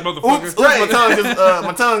 Surprise, motherfucker. Oops, my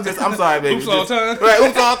tongue just. I'm sorry, baby. Oops all time. Right,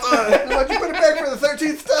 oops all time. Why'd you put it back for the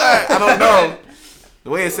 13th time? I don't know. The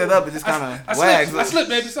way it's set up, it just kind of wags. I slipped,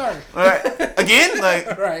 baby. Sorry. All right, again,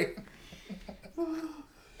 like. Right.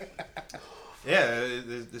 Yeah,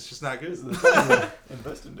 it's just not good.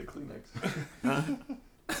 Invest into Kleenex.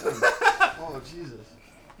 Oh, Jesus.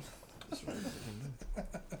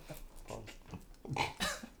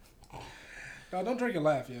 Y'all don't drink and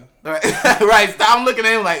laugh, yo. Right, stop looking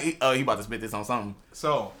at him like, oh, he about to spit this on something.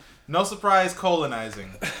 So, no surprise colonizing.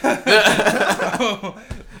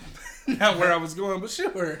 Not where I was going, but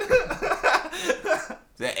sure.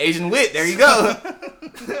 That Asian wit, there you go.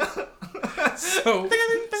 So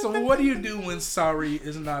what do you do when sorry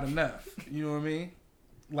is not enough? You know what I mean?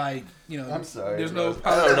 Like, you know, I'm sorry. there's no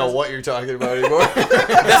I don't know what you're talking about anymore.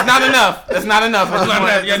 That's not enough. That's not enough. That's not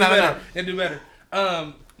enough. You That's gotta not do better. enough. You do better.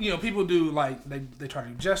 You know, people do like they try to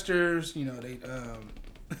do gestures. You know, they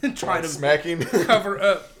try to smacking. cover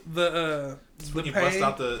up the When you pain. bust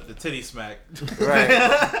out the titty smack. Right.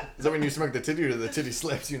 Is that when you smack the titty or the titty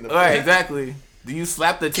slaps you in the Right, exactly. Do you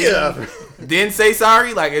slap the titty, Yeah. then say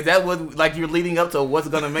sorry? Like, is that what, like, you're leading up to what's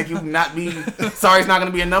gonna make you not be, sorry's not gonna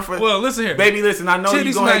be enough for, Well, listen here. baby, listen, I know Titty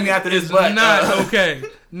you're gonna hate me smacking after this, is but, not okay.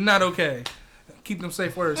 Not okay. Keep them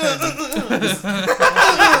safe words. handy.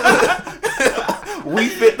 we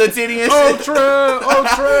fit the titty and shit. Ultra.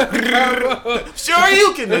 Sure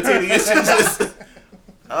you can, the titty and shit just,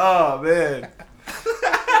 oh, man.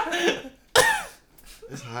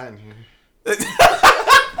 It's hot in here.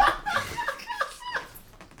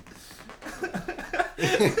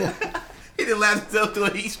 He didn't laugh himself to a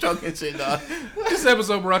heat stroke and shit, dog. This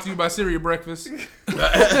episode brought to you by Cereal Breakfast.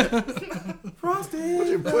 Frosted. What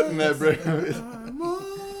you putting that bread?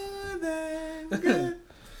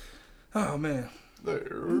 Oh man.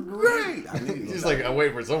 Great. I knew you He's like, I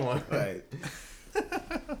wait for someone. right.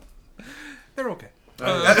 They're okay.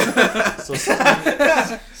 So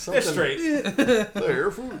something They're straight. They're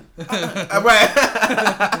food. Right.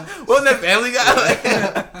 Wasn't that Family Guy? Like,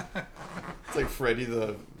 It's like Freddy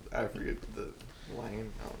I forget the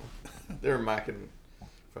lion. I don't know. They were mocking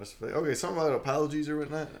Professor Freddy. Okay, something about apologies or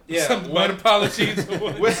whatnot. Yeah. Something about apologies.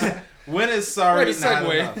 When is sorry Ready not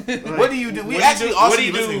segue. enough? what do you do? We What do you actually do- also what do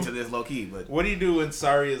you listening do- to this low key, but What do you do when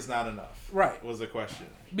sorry is not enough? Right. Was the question.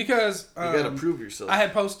 Because You gotta prove yourself. I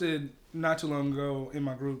had posted not too long ago in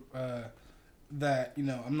my group that, you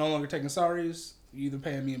know, I'm no longer taking sorries. You either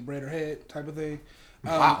paying me in bread or head type of thing.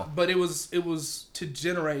 Wow. But it was to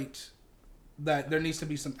generate that there needs to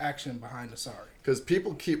be some action behind the sorry. Because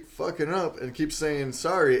people keep fucking up and keep saying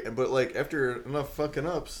sorry, but like after enough fucking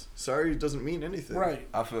ups, sorry doesn't mean anything. Right.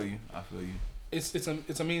 I feel you.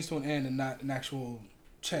 It's a means to an end and not an actual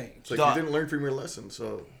change. It's like Dog. you didn't learn from your lesson,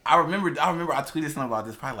 so I remember I tweeted something about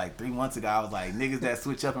this probably like 3 months ago. I was like, niggas that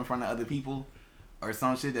switch up in front of other people or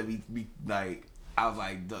some shit that be like, I was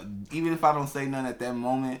like, even if I don't say nothing at that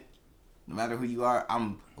moment, no matter who you are,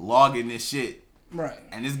 I'm logging this shit Right.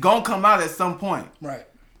 And it's gonna come out at some point. Right.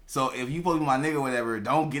 So if you supposed to be my nigga or whatever,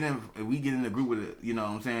 don't get in. If we get in the group with it, you know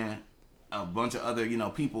what I'm saying, a bunch of other,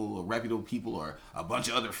 people or reputable people or a bunch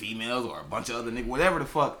of other females or a bunch of other niggas, whatever the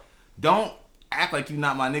fuck, don't act like you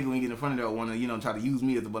not my nigga when you get in front of there or want to, try to use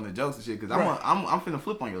me as a bunch of jokes and shit. Cause I'm finna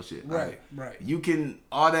flip on your shit. Right. Right. You can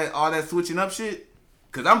all that switching up shit.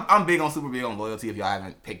 Cause I'm super big on loyalty. If y'all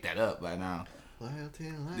haven't picked that up by now.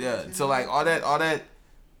 Loyalty. Yeah. So like all that.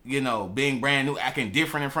 Being brand new, acting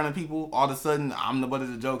different in front of people, all of a sudden, I'm the butt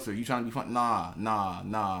of the jokes, or you trying to be fun? Nah.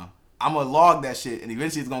 I'm going to log that shit, and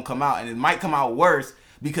eventually it's going to come out, and it might come out worse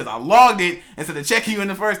because I logged it instead of checking you in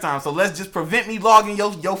the first time. So let's just prevent me logging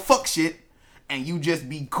your fuck shit, and you just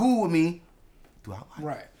be cool with me throughout life.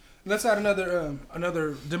 Right. Let's add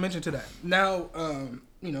another dimension to that. Now,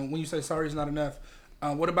 when you say sorry is not enough,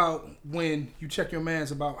 what about when you check your mans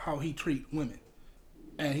about how he treat women?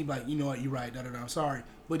 And he like, you know what, you right, I'm sorry.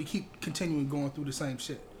 But he keep continuing going through the same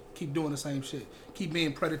shit. Keep doing the same shit. Keep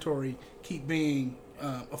being predatory. Keep being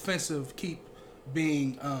offensive. Keep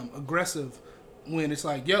being aggressive. When it's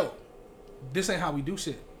like, yo, this ain't how we do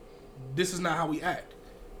shit. This is not how we act.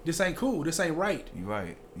 This ain't cool. This ain't right. You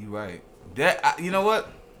right. That you know what?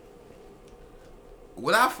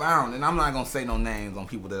 What I found, and I'm not gonna say no names on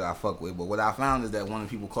people that I fuck with, but what I found is that one of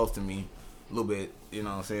the people close to me, a little bit, you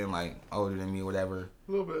know what I'm saying, like older than me or whatever.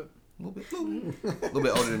 A little bit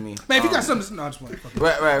older than me. Man, if you got something, no, I just want to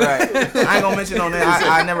right. I ain't gonna mention no names.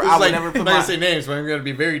 I would never put I'm not gonna say names, but I'm gonna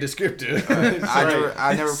be very descriptive.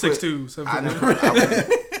 I never 6'2", I never.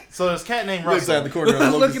 So this cat named Lives Russell. out the corner.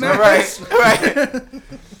 I'm looking at right.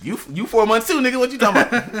 You 4 months too, nigga. What you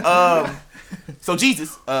talking about? So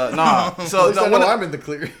Jesus, nah. So At least I know I'm in the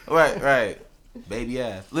clear. Right. Baby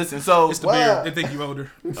ass. Listen, so it's the beard. They think you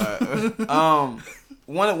older.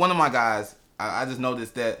 One of my guys, I just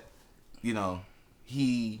noticed that,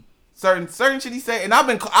 he certain shit he say, and I've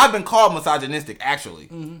been called misogynistic actually.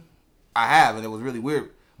 Mm-hmm. I have, and it was really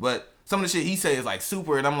weird. But some of the shit he say is like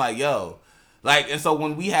super, and I'm like, yo, like, and so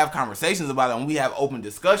when we have conversations about it, when we have open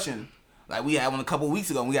discussion, like we had one a couple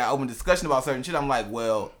weeks ago, and we had open discussion about certain shit, I'm like,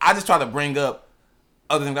 well, I just try to bring up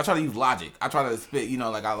other things. I try to use logic. I try to spit,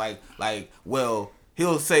 well,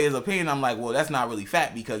 he'll say his opinion. I'm like, well, that's not really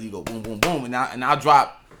fact because you go boom, boom, boom, and I'll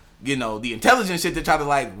drop, the intelligent shit to try to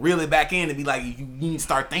like reel it back in and be like, you need to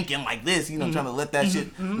start thinking like this, trying to let that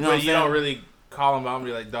shit. But you don't really call him out and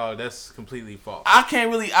be like, dog, that's completely false. I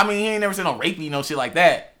can't really. I mean, he ain't never said no rapey, no shit like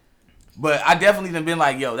that. But I definitely done been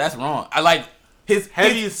like, yo, that's wrong. I like his.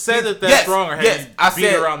 Have you said that that's wrong, or have you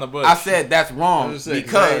beat around the bush? I said that's wrong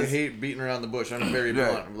because I hate beating around the bush. I'm very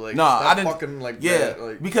blunt. I'm like, I didn't fucking like that.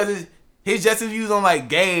 Like, because his just his views on like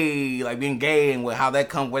gay, like being gay and where that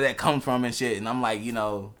comes from and shit. And I'm like,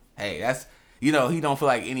 hey, that's he don't feel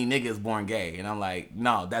like any nigga is born gay. And I'm like,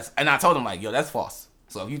 no, and I told him like, yo, that's false.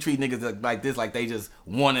 So if you treat niggas like this, like they just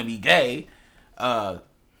want to be gay,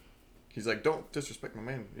 he's like, don't disrespect my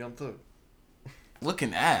man, Young Thug.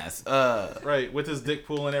 Looking ass. Right, with his dick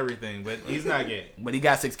pool and everything, but he's not gay. But he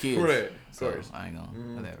got 6 kids. Right. So I ain't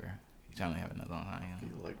gonna, whatever. He trying to have another one. I ain't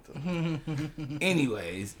You like that.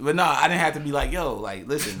 Anyways, but no, I didn't have to be like, yo, like,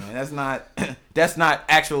 listen, man, that's not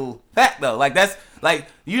actual fact though. Like that's like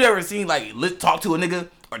you ever seen like talk to a nigga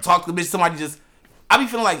or talk to a bitch, somebody just. I be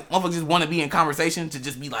feeling like motherfuckers just want to be in conversation to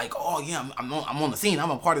just be like, oh yeah, I'm on the scene. I'm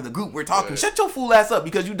a part of the group. We're talking. Right. Shut your fool ass up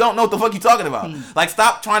because you don't know what the fuck you talking about. Like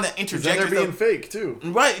stop trying to interject. They're being fake too.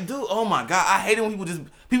 Right, dude. Oh my god, I hate it when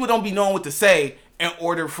people don't be knowing what to say in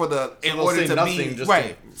order to be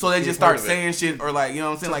right. So they just start saying shit or like, you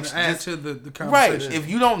know what I'm saying, like add to the conversation. Right. If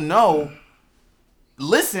you don't know,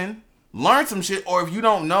 listen, learn some shit, or if you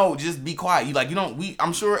don't know, just be quiet.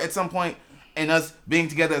 I'm sure at some point in us being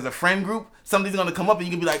together as a friend group, something's gonna come up and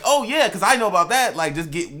you can be like, oh yeah, because I know about that. Like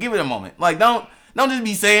just give it a moment. Like don't just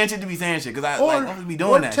be saying shit to be saying shit. Because don't be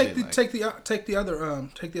doing that. Take the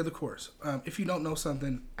other course. If you don't know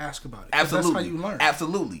something, ask about it. Absolutely, that's how you learn.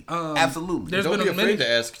 Absolutely. Don't be afraid to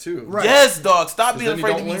ask too. Right. Yes, dog. Stop being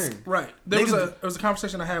afraid to be. Right. There was a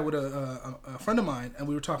conversation I had with a friend of mine, and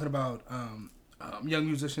we were talking about young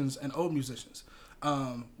musicians and old musicians.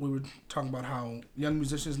 We were talking about how young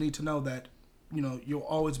musicians need to know that you'll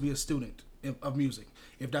always be a student of music.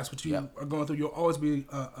 If that's what you are going through, you'll always be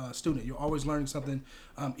a student. You're always learning something.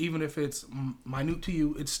 Even if it's minute to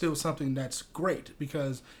you, it's still something that's great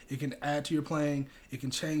because it can add to your playing. It can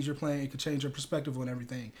change your playing. It can change your perspective on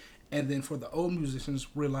everything. And then for the old musicians,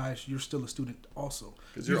 realize you're still a student also.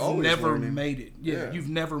 Because you've always never learning. Made it. Yeah, you've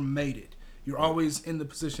never made it. You're always in the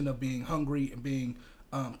position of being hungry and being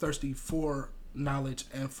thirsty for knowledge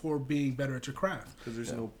and for being better at your craft. Because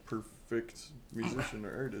there's no perfection. perfect musician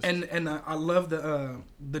or artist. And I love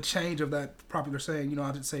the change of that popular saying. You know,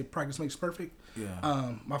 I did say practice makes perfect.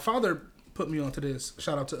 Yeah. My father put me onto this.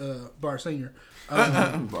 Shout out to Bar Senior.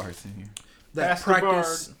 Bar Senior. That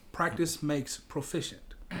Pastor practice makes proficient.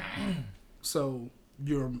 So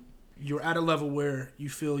you're at a level where you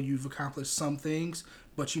feel you've accomplished some things,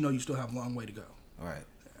 but you know you still have a long way to go. Right.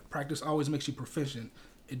 Practice always makes you proficient.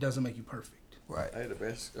 It doesn't make you perfect. Right. I had a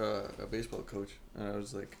baseball coach, and I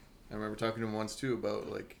was like, I remember talking to him once too about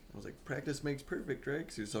like, I was like, practice makes perfect, right?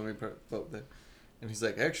 Because he was telling me about that, and he's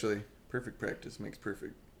like, actually, perfect practice makes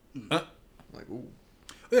perfect. I'm like, ooh.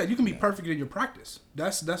 Yeah, you can be perfect in your practice.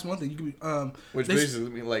 That's one thing. You can be. Which basically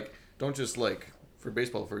means like, don't just like for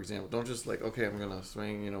baseball, for example, don't just like, okay, I'm gonna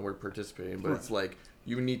swing, you know, we're participating, but it's like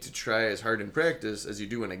you need to try as hard in practice as you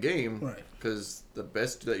do in a game, Right? Because the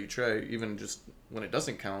best that you try, even just when it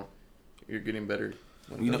doesn't count, you're getting better.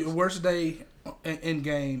 When it Your does. worst day in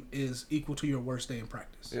game is equal to your worst day in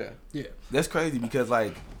practice. Yeah. Yeah. That's crazy because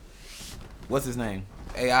like, what's his name?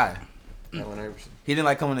 AI. Allen Iverson. He didn't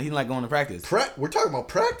like coming. He didn't like going to practice. We're talking about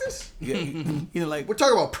practice. Yeah, he didn't like. We're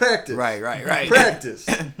talking about practice. Right. Practice.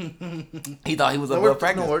 He thought he was No, above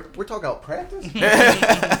practice. we're talking about practice.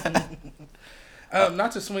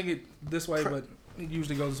 Not to swing it this way, but it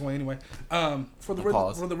usually goes this way anyway. For the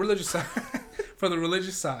Pause. for the religious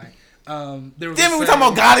side, there was. Damn a it, we saying- talking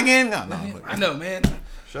about God again? No. I know, man.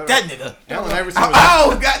 Shut That up. nigga. Allen Iverson was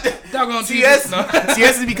Oh, God. Doggone TS, Jesus. No.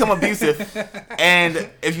 TS has become abusive. And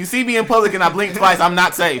if you see me in public and I blink twice, I'm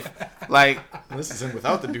not safe. Like, This is him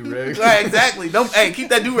without the do-rag. right, exactly. Hey, keep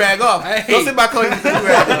that do-rag off. Hey. Don't sit by Cody with the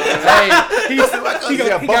do-rag. Hey, he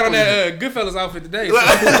got on that Goodfellas outfit today. So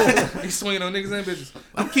he's swinging on niggas and bitches.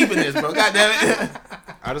 I'm keeping this, bro. God damn it.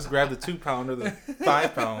 I just grabbed the 2-pounder, the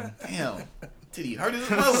 5-pound. Damn. Titty hurt as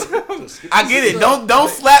well. I get it. Don't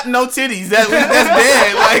slap no titties. That's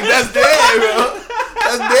dead. Like, that's dead, bro.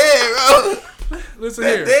 That's dead, bro. Listen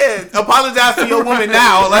That's here. dead. Apologize to your woman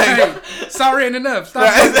now. Like, Hey, sorry ain't enough.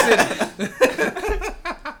 Stop it.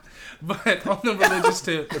 But on the religious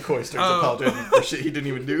tip, Of course, starts apologizing for shit he didn't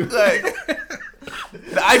even do. like,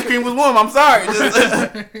 the ice cream was warm. I'm sorry. Just,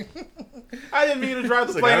 I didn't mean to drive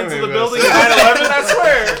the It's like, plane I into don't the even building know. at 9/11. I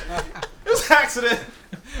swear. It was an accident.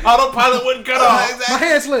 Autopilot wouldn't cut off. my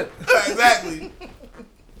hand slipped. exactly.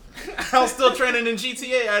 I was still training in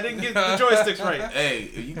GTA. I didn't get the joysticks right. Hey,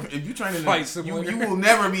 if you training, Flight you simulator. will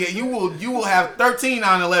never be. You will have 13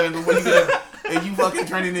 9/11 before you get. If you fucking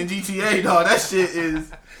training in GTA, dog, that shit is.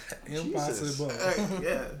 Impossible.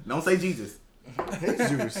 Yeah. Don't say Jesus.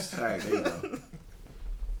 Jesus. All right, there you go.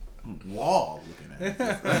 Wall looking at.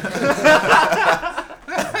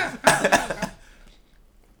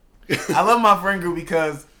 I love my friend group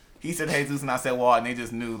because he said Jesus and I said Wall, and they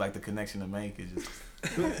just knew like the connection to make. Is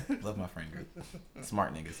just love my friend group.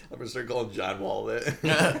 Smart niggas. I'm gonna start calling John Wall that.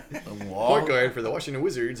 The Wall. Point guard for the Washington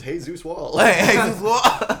Wizards, Jesus Wall. Hey, Jesus Wall.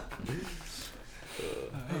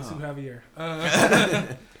 Jesus Javier.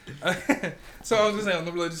 So I was gonna say on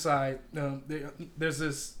the religious side, there's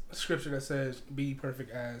this scripture that says, "Be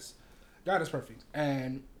perfect as God is perfect,"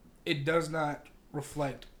 and it does not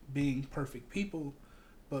reflect being perfect people,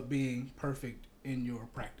 but being perfect in your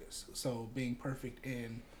practice. So being perfect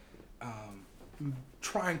in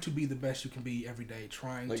trying to be the best you can be every day.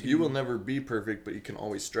 Like you will never be perfect, but you can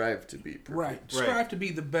always strive to be perfect. Right. Strive to be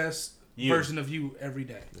the best version of you every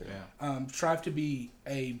day. Yeah. Strive to be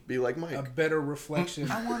Be like Mike. a better reflection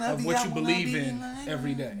of what you believe in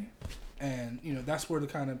every day. And, that's where the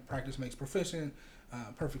kind of practice makes proficient.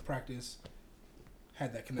 Perfect practice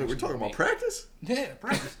had that connection. Wait, we're talking about practice? Yeah,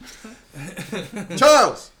 practice.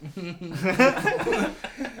 Charles!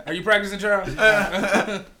 Are you practicing, Charles?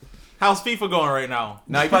 How's FIFA going right now?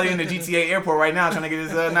 No, he probably in the GTA airport right now trying to get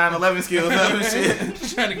his 9/11 skills up and shit.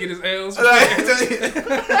 Trying to get his L's.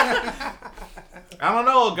 I don't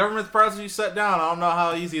know. Government's process you shut down. I don't know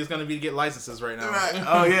how easy it's going to be to get licenses right now. Right.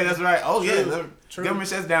 Oh yeah, that's right. Oh yeah, the True. government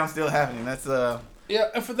shutdown still happening. That's Yeah,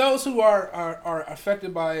 and for those who are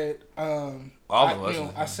affected by it, All of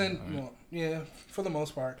us. I send, for the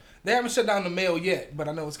most part. They haven't shut down the mail yet, but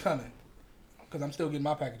I know it's coming. Because I'm still getting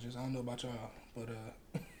my packages. I don't know about y'all, but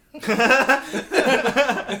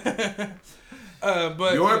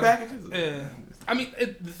but your packages. Yeah. I mean,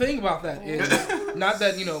 the thing about that is not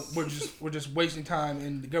that we're just wasting time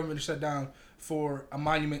and the government is shut down for a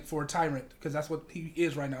monument for a tyrant, because that's what he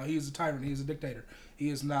is right now. He is a tyrant. He is a dictator. He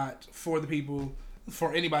is not for the people,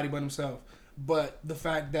 for anybody but himself. But the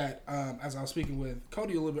fact that, as I was speaking with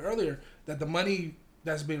Cody a little bit earlier, that the money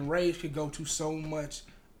that's been raised could go to so many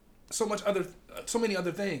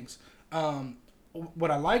other things.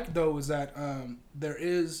 what I like though is that there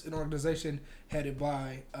is an organization headed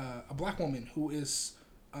by a black woman who is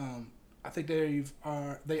I think they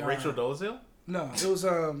are Rachel Dolezal? No, it was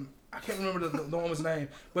I can't remember the woman's name,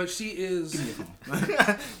 but she is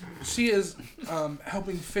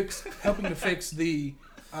helping to fix the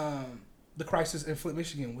crisis in Flint,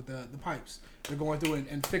 Michigan with the pipes. They're going through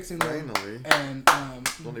and fixing them and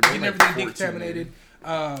getting everything decontaminated.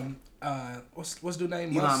 What's the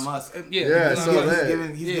name? Elon Musk. Yeah,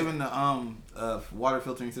 he's giving the water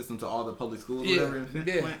filtering system to all the public schools. Yeah, or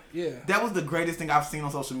whatever. yeah. That was the greatest thing I've seen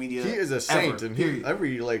on social media. He is a saint, ever, and he,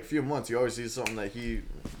 every few months you always see something that he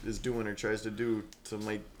is doing or tries to do to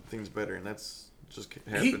make things better, and that's just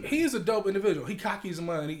happened. He is a dope individual. He cocky as a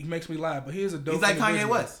mud. He makes me laugh, but he is a dope. He's like individual. Kanye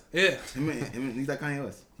West. Yeah, he's like Kanye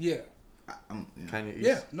West. yeah. Kind of.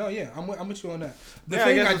 I'm with you on that.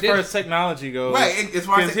 I guess as far as technology goes, right? As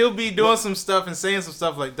far as because he'll be doing some stuff and saying some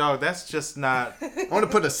stuff like, "Dog, that's just not." I want to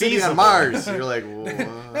put a city feasible. on Mars. You're like, well,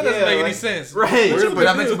 that doesn't make any sense, right? But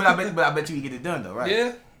I bet you he get it done though, right?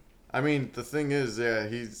 Yeah. I mean, the thing is,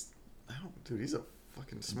 he's a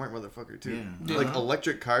fucking smart motherfucker too. Yeah. Like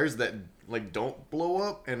electric cars that don't blow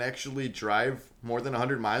up and actually drive more than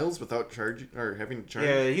 100 miles without charging or having to charge.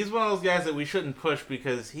 Yeah, he's one of those guys that we shouldn't push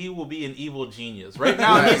because he will be an evil genius. Right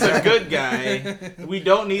now, he's a good guy. We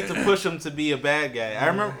don't need to push him to be a bad guy. I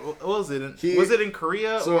remember, what was it? Was it in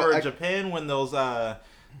Korea or Japan when those the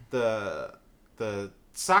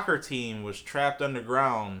soccer team was trapped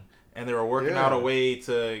underground and they were working out a way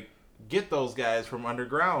to get those guys from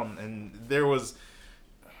underground, and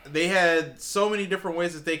they had so many different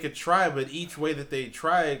ways that they could try, but each way that they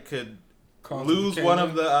tried could lose one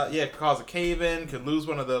of the cause a cave-in, could lose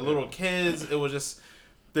one of the little kids. It was just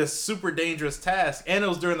this super dangerous task, and it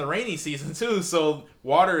was during the rainy season too, so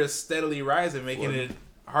water is steadily rising, making it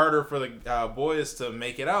harder for the boys to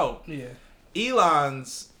make it out. Yeah.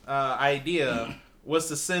 Elon's idea was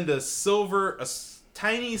to send a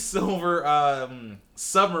tiny silver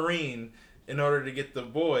submarine in order to get the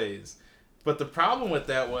boys. But the problem with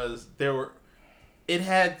that was it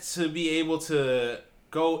had to be able to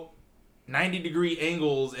go 90-degree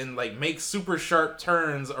angles and make super sharp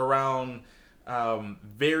turns around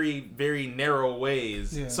very, very narrow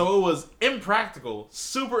ways. Yeah. So it was impractical,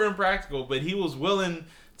 super impractical, but he was willing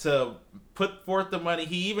to put forth the money.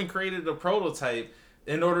 He even created a prototype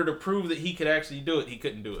in order to prove that he could actually do it. He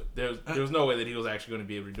couldn't do it. There was no way that he was actually going to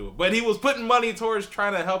be able to do it. But he was putting money towards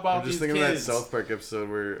trying to help out these kids. I'm just thinking of that South Park episode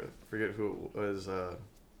where, I forget who it was,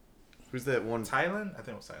 who's that one? Thailand? I think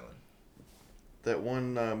it was Thailand. That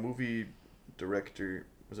one movie director,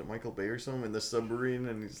 was it Michael Bay or something, in the submarine,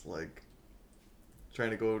 and he's trying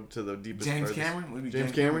to go to the deepest James part Cameron?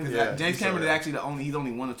 James Cameron? Yeah. James Cameron is actually he's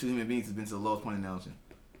only one of two human beings who's been to the lowest point in the ocean.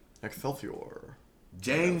 Excelsior.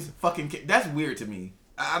 James that's weird to me.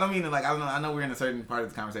 I don't mean to I know we're in a certain part of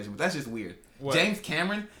the conversation, but that's just weird. What? James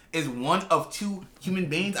Cameron is one of two human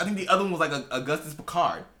beings. I think the other one was Augustus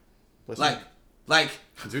Picard.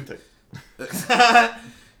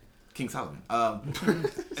 King Solomon.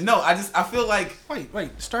 No, I feel like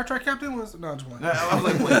wait. Star Trek captain was no, just one. I was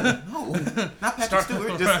like, wait, no, not Patrick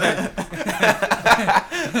Stewart.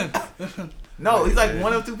 No, he's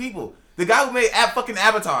one of two people. The guy who made fucking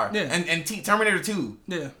Avatar and Terminator 2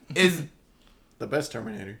 is the best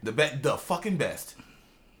Terminator. The fucking best.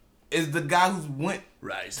 Is the guy who went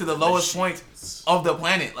to the lowest point of the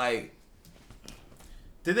planet.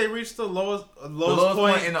 Did they reach the lowest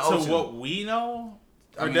point in the to ocean? what we know?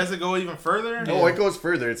 Or does it go even further? No, it goes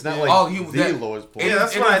further. It's not the lowest point. Yeah,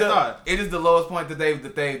 that's what I thought. It is the lowest point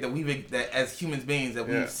that we've as humans beings that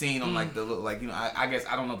we've seen on I guess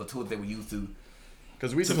I don't know the tools that we use to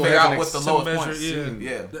because we figure out what the lowest point is.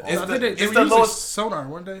 Yeah. It's the lowest sonar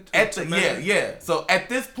one day. So at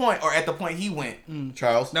this point or at the point he went,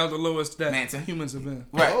 Charles, that was the lowest that Manson. humans have been.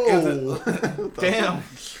 Right. Oh. Damn.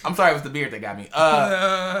 I'm sorry, it was the beard that got me.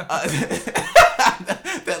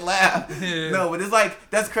 That laugh. Yeah. No, but it's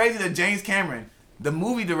that's crazy that James Cameron, the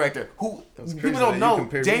movie director, who people don't know,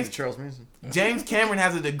 Charles Manson. James Cameron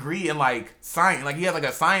has a degree in science. He has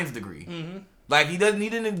a science degree. Mm-hmm. He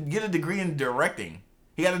didn't get a degree in directing.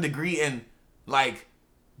 He got a degree in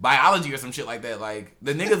biology or some shit like that.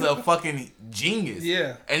 The nigga's a fucking genius.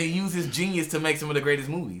 Yeah. And he used his genius to make some of the greatest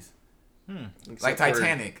movies. Like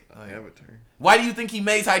Titanic. Avatar. Why do you think he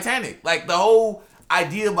made Titanic? The whole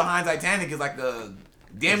idea behind Titanic is the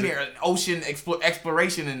damn near ocean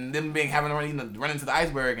exploration and them having to run into the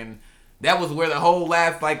iceberg, and that was where the whole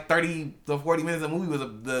last 30 to 40 minutes of the movie was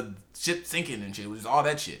the ship sinking and shit. It was just all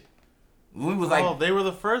that shit. We was they were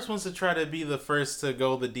the first ones to try to be the first to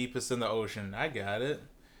go the deepest in the ocean. I got it.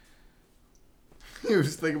 He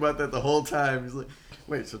was thinking about that the whole time. He's like,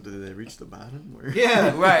 wait, so did they reach the bottom? Or?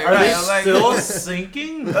 Yeah, Right, Are right. they I'm like- still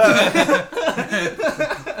sinking?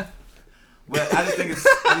 But I just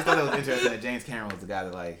thought it was interesting that James Cameron was the guy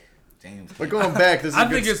that like James. But going back, this is I a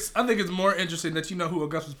think good it's more interesting that you know who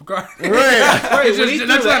Augustus Picard is. right. It's just,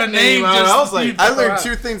 that's not a name. out, Just I was like, you I throw learned out.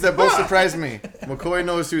 two things that both surprised me. McCoy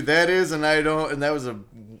knows who that is, and I don't. And that was a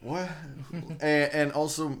what? And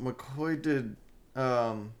also McCoy did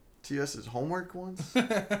TS's homework once.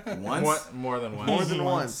 Once. More than once. More than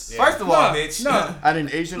once. Yeah. First of all, No, bitch. no. At an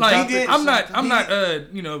Asian Like topic. I'm not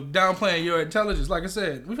downplaying your intelligence. Like I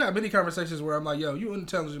said, we've had many conversations where I'm like, yo, you an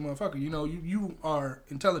intelligent motherfucker. You know, you are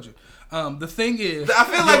intelligent. The thing is, I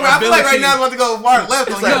feel like right now I'm about to go far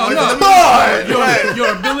left on like, you.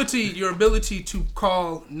 no, your ability to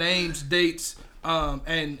call names, dates,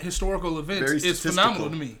 and historical events Very is statistical. phenomenal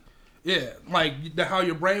to me. Yeah, like how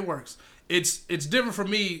your brain works. It's different for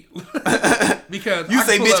me because You I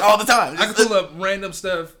say can pull bitch all the time. I can pull up random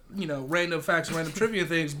stuff, random facts, random trivia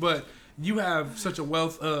things, but you have such a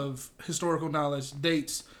wealth of historical knowledge,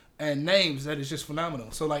 dates, and names that is just phenomenal.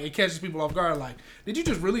 So like it catches people off guard. Like, did you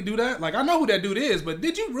just really do that? Like, I know who that dude is, but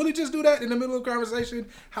did you really just do that in the middle of a conversation?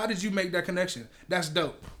 How did you make that connection? That's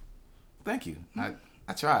dope. Thank you.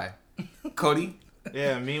 I try. Cody.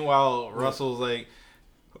 Yeah, meanwhile, Russell's like,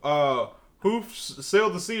 who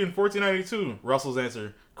sailed the sea in 1492? Russell's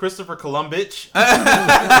answer, Christopher Columbus. Wait,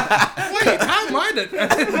 how am I the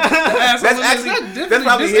That's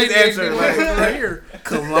probably his answer. right here.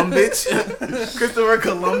 Columbus. Christopher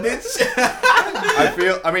Columbus.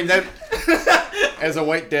 I mean that as a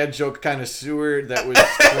white dad joke kind of sewer that was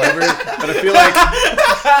clever, but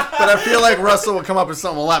I feel like Russell will come up with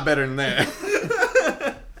something a lot better than that.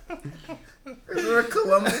 Christopher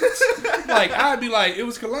Columbus. Like, I'd be like, it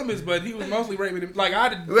was Columbus, but he was mostly raping. Like, I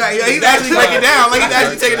did. Right, yeah, he's actually breaking it down. Like he's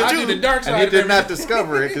actually taking the I did the truth. dark side. And he did of not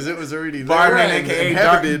discover it because it was already there. Barman, and aka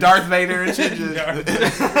inhabited. Darth Vader and shit.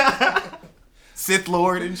 Sith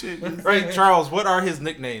Lord and shit. Right, Charles, what are his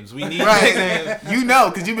nicknames? We need Right. nicknames. You know,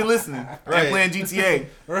 because you've been listening. Right. And playing GTA.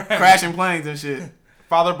 Right. Crashing planes and shit.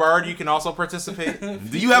 Father Bard, you can also participate.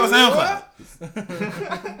 Do you have a SoundCloud?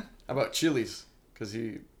 How about Chili's? Because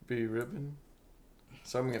he be ripping.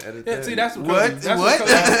 So I'm gonna edit Yeah, that. see, that's what What? Cody, that's What?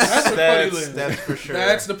 Cody, that's what Cody That's lives. for sure.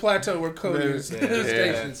 That's the plateau where Cody is Yeah.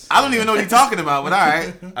 stationed. I don't even know what you're talking about, but all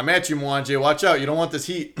right. I'm at you, Mwanje. Watch out. You don't want this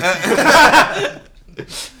heat.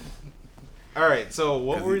 All right, so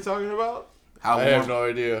what were we talking about? How I have warm, no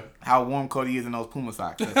idea. how warm Cody is in those Puma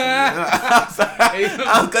socks. I'm sorry.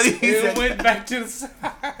 Cody, he It said- went back to the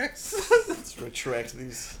socks. Let's retract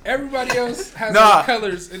these. Everybody else has Nah. their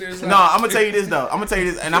colors in their socks. No, I'm gonna tell you this though. I'm gonna tell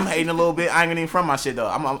you this, and I'm hating a little bit. I ain't gonna even front my shit though.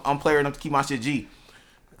 I'm player enough to keep my shit G.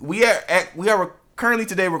 We are currently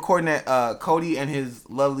today recording at Cody and his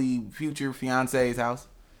lovely future fiance's house,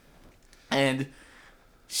 and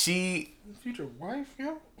she Future wife,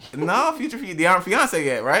 yo? no future they aren't fiance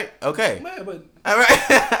yet, right? Okay, Man, but all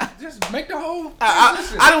right. just make the whole I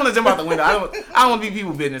transition. don't want to jump out the window. I don't want to be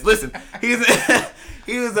people business. Listen,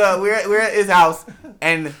 we're at his house,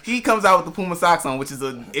 and he comes out with the Puma socks on, which is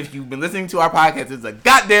if you've been listening to our podcast, it's a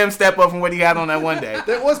goddamn step up from what he had on that one day.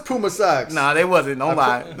 That was Puma socks. Nah, they wasn't. Don't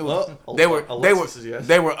lie. Well, They were Alexis is yes.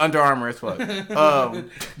 they were Under Armour as fuck. Right,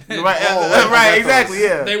 Oh, right, exactly,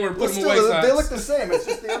 yeah. They were Well, putting away still, socks. they look the same. It's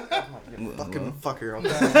just the fucking fucker.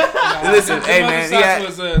 Okay. Listen, The hey other man, socks he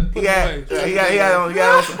was, had put he had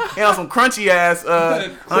on some crunchy ass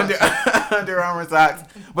Under Armour socks.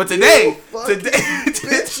 But today,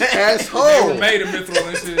 Bitch They were asshole. made of mithril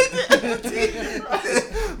and shit.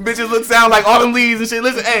 bitches sound like autumn leaves and shit.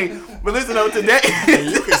 Listen, hey, but listen though, today.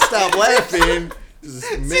 You can stop laughing.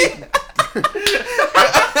 Just make.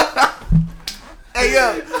 Hey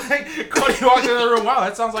yo, Cody walked in the room. Wow,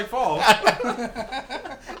 that sounds like fall.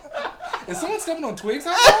 Is someone stepping on twigs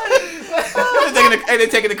outside? they're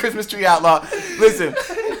taking the Christmas tree outlaw. Listen,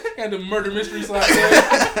 And the murder mystery socks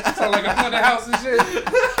there. Sound like a haunted house and shit.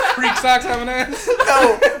 Freak socks having ass.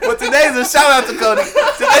 no, but today's a shout out to Cody.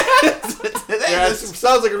 Yeah, it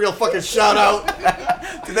sounds like a real fucking shout out.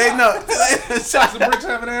 Today's a shout. Some bricks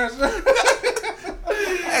having ass.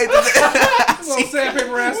 Hey, Little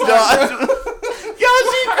sandpaper ass Yo, socks.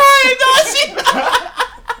 she crying, dog.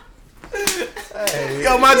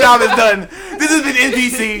 Yo, my job is done. This has been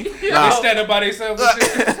NPC. They stand up by themselves and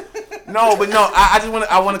shit. No, but no,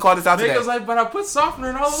 I want to call this out today. Nigga's like, but I put softener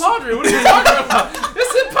in all the laundry. What are you talking about?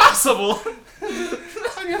 It's impossible.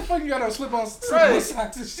 How the fuck you got on slip-on Right.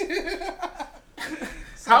 socks and shit?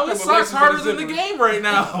 How is Couple socks laces harder in than the zipper. game right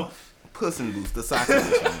now? Puss in Boots, the soccer.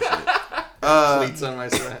 Cleats on my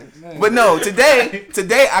socks. But no,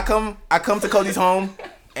 today I come to Cody's home,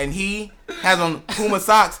 and he has on Puma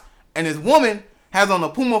socks, and his woman has on the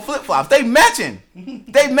Puma flip flops. They matching.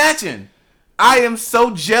 I am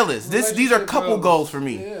so jealous. These are couple goals for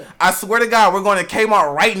me. Yeah. I swear to God, we're going to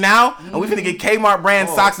Kmart right now, and we're finna get Kmart brand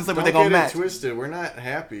socks and slippers. They're gonna match. Don't get it twisted. We're not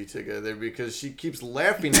happy together because she keeps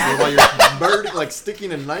laughing at me while you're like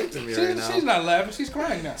sticking a knife to me right now. She's not laughing. She's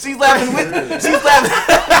crying now. She's laughing with. She's laughing.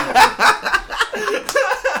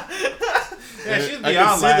 Yeah, she's I beyond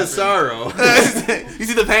can see laughing. the sorrow. You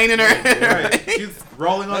see the pain in her. Right. She's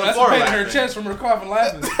rolling on the That's floor. pain in laughing. her chest from her coughing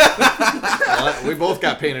laughing. Well, we both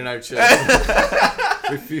got pain in our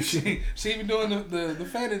chest. She even doing the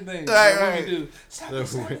fanning thing. Right, What right. we do. Stop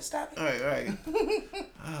it. Stop it. Right.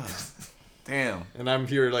 Damn. And I'm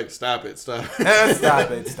here like, stop it. Stop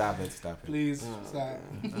it. Please stop.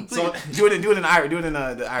 So do it in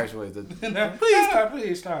the Irish way.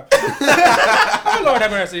 Please stop. Oh, Lord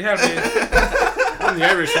have mercy. Help me. I'm the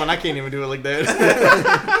Irish one. I can't even do it like that.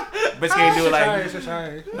 But you can't do it like.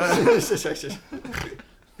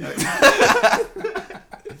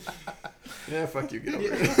 Yeah, fuck you. Get over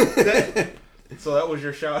it. So that was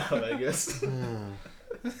your shout out, I guess.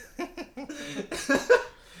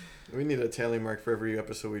 We need a tally mark for every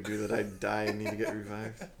episode we do that I die and need to get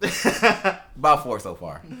revived. About 4 so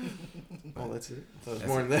far. Oh, that's it? I thought it was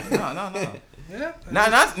more than that. No. Yeah.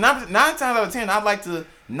 Not 9 times out of 10, I'd like to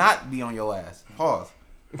not be on your ass. Pause.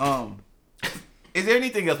 Is there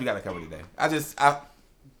anything else we gotta cover today?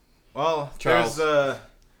 Well, Charles.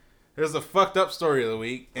 there's a fucked up story of the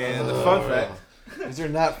week, and the fun fact. These are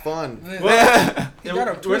not fun. Well, You got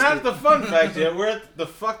 'em we're not twisted. at the fun fact yet. We're at the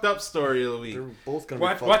fucked up story of the week. They're both gonna be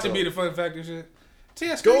Watch fucked it up. be the fun fact and shit.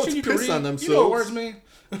 T.S. Go Go you can piss read. on You know themselves. what words mean?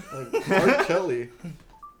 Like R. Kelly.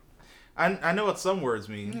 I know what some words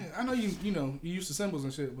mean. Yeah, I know you used to symbols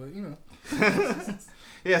and shit, but you know.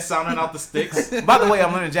 Yeah, sounding out the sticks. By the way,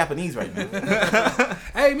 I'm learning Japanese right now.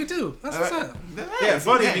 Hey, me too. That's what's up. Yeah,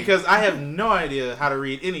 funny because I have no idea how to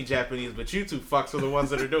read any Japanese, but you two fucks are the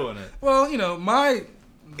ones that are doing it. Well, my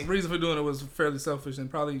reason for doing it was fairly selfish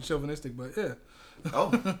and probably chauvinistic, but yeah.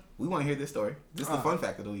 Oh, we want to hear this story. This is the fun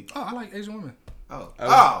fact of the week. Oh, I like Asian women.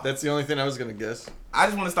 That's the only thing I was gonna guess. I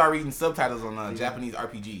just want to start reading subtitles on Japanese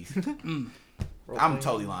RPGs. I'm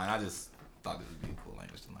totally lying. I just thought this would be a cool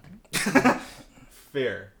language to learn.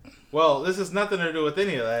 Fair. Well, this has nothing to do with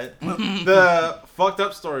any of that. The fucked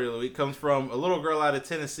up story of the week comes from a little girl out of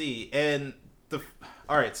Tennessee, and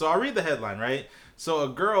all right. So I'll read the headline. Right. So a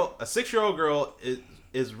 6-year-old girl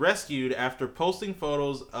is rescued after posting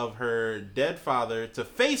photos of her dead father to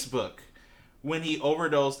Facebook when he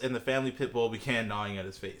overdosed and the family pit bull began gnawing at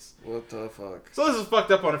his face. What the fuck? So this is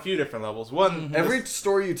fucked up on a few different levels. One, Every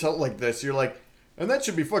story you tell like this, you're like, and that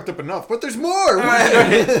should be fucked up enough, but there's more.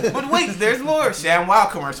 But wait, there's more. Sham Wow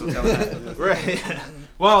commercial telling us. right.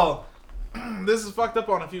 Well, this is fucked up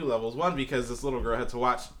on a few levels. One, because this little girl had to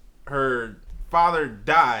watch her father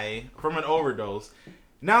die from an overdose.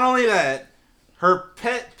 Not only that, her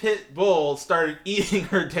pet pit bull started eating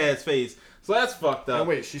her dad's face. So that's fucked up. Oh,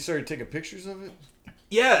 wait, she started taking pictures of it?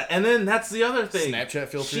 Yeah, and then that's the other thing. Snapchat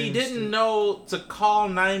filters? She didn't know to call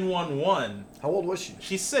 911. How old was she?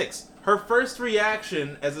 She's 6. Her first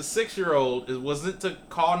reaction as a 6-year-old wasn't to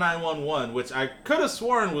call 911, which I could have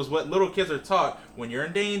sworn was what little kids are taught. When you're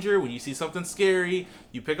in danger, when you see something scary,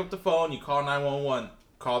 you pick up the phone, you call 911,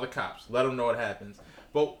 call the cops, let them know what happens.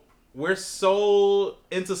 But we're so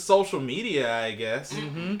into social media, I guess,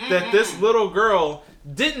 that this little girl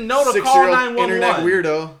didn't know to call 911. Internet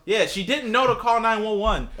weirdo. Yeah, she didn't know to call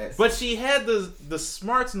 911, That's- but she had the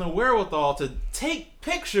smarts and the wherewithal to take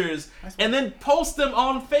pictures and then post them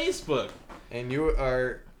on Facebook. And you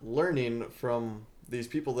are learning from these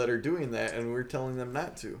people that are doing that, and we're telling them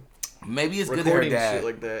not to. Maybe it's good that her Recording dad shit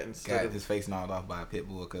like that instead got of... his face gnawed off by a pit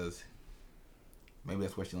bull, because maybe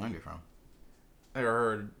that's where she learned it from. Or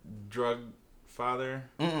her drug father.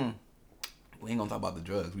 We ain't gonna talk about the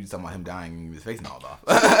drugs. We just talking about him dying and his face gnawed off.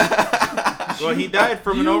 Well, he died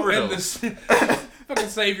from an You overdose. and this fucking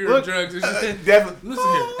savior of drugs. And shit. Definitely. Listen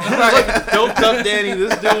here. Doped up Danny.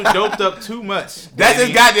 This dude doped up too much. That's his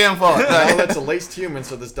Danny. goddamn fault. Well, that's a laced human,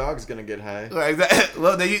 so this dog's gonna get high. Right, exactly.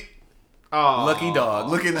 Well, there you. Aw. Lucky dog.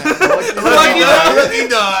 Look at that. Lucky dog. Lucky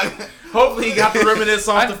dog. Hopefully he got the reminiscence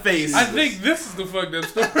off the face. I think this is the fucked up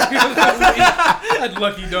story. That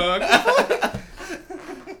lucky dog.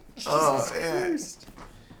 Oh, yeah.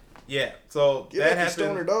 Yeah. So Get that at the stoner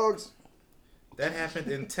happened. dogs. That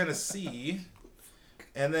happened in Tennessee,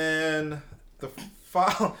 and then the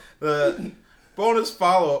bonus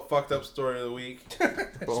follow-up fucked up story of the week.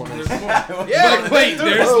 Bonus. Yeah, But wait, dude.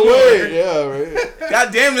 there's Oh, more. wait, yeah, right.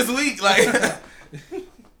 God damn this week. Like,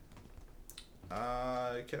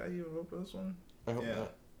 Can I even open this one? I hope Yeah.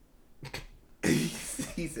 not.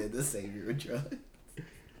 He said the savior of drugs.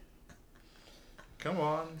 Come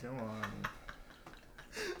on.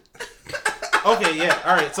 Okay, yeah,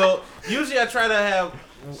 all right. So usually I try to have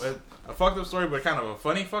a fucked up story, but kind of a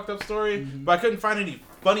funny fucked up story. But I couldn't find any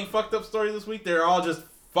funny fucked up story this week. They're all just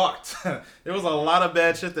fucked. There was a lot of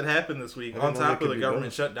bad shit that happened this week on top of the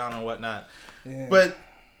government shutdown and whatnot. Yeah. But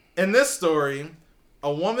in this story,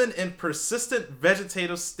 a woman in persistent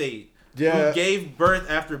vegetative state who gave birth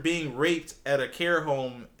after being raped at a care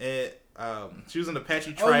home. She was an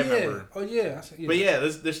Apache tribe member. Oh yeah. But yeah,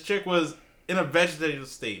 this chick was in a vegetative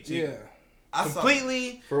state.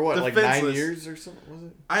 Completely for what, defenseless. like 9 years or something? Was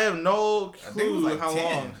it? I have no clue like how 10.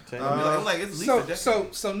 long. 10. Like it's at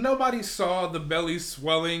least So nobody saw the belly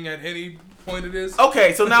swelling at any point of this.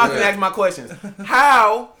 Okay, so now I can ask my questions.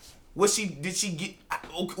 How was she? Did she get?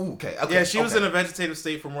 Okay. Yeah, she was in a vegetative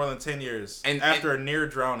state for more than 10 years, And after a near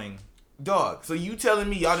drowning. Dog. So you telling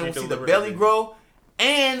me y'all didn't see the delivered belly it. grow?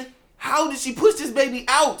 And how did she push this baby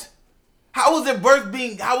out? How was it birth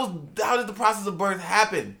being? How did the process of birth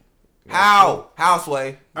happen? How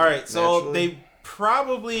Sway? All right, so Naturally. they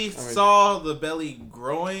probably saw the belly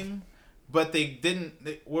growing, but they didn't.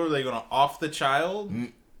 What were they going to off the child?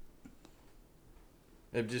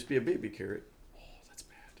 It'd just be a baby carrot.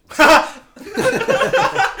 And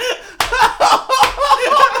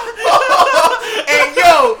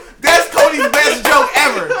yo, that's Cody's best joke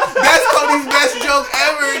ever. That's Cody's best joke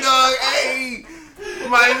ever, dog. Hey,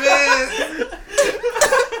 my man.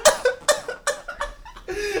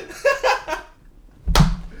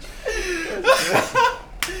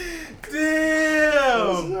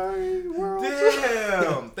 Damn! Sorry, world.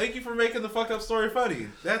 Damn! Thank you for making the fucked up story funny.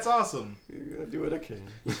 That's awesome. You're gonna do what I can.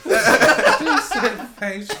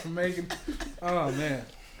 Thanks for making. Oh man.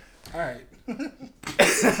 All right.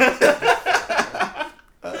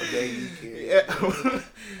 Yeah.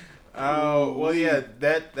 Oh well, yeah.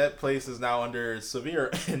 That place is now under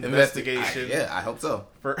severe investigation. I hope so.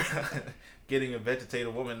 For getting a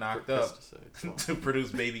vegetative woman knocked up Pesticides. to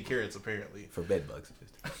produce baby carrots, apparently. For bed bugs.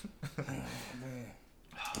 Oh, man.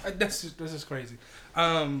 That's just crazy.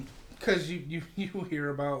 Cause you hear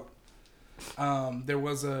about there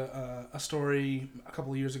was a story a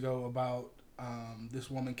couple of years ago about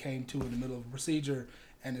this woman came to in the middle of a procedure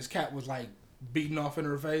and this cat was like beating off in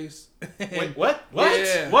her face. Wait, what? What?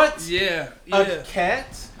 Yeah, What? Yeah. A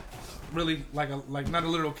cat? Really like not a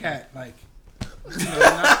literal cat, like you know,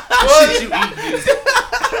 not the shit you eat, dude.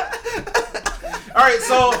 All right,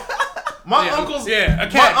 so my uncle's a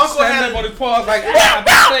cat my uncle standing had up on his paws like yeah.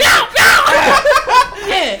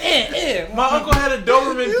 my uncle had a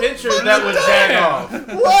Doberman Pinscher that would jag off.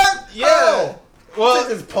 What? Yeah. Oh. Well,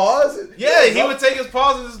 Take his paws? yeah, he would take his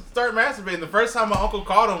paws and just start masturbating. The first time my uncle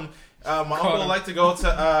caught him, my uncle him. liked to go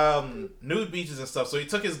to nude beaches and stuff, so he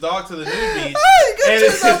took his dog to the nude beach. You And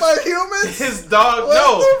can check out my humans? His dog,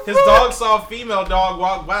 What the his dog saw a female dog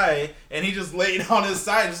walk by, and he just laid on his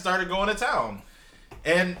side and started going to town.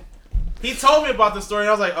 And he told me about the story, and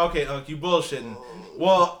I was like, okay, Unc, you bullshitting.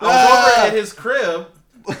 Well, I was over at his crib.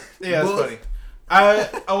 Yeah, it's funny. I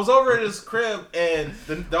was over at his crib, and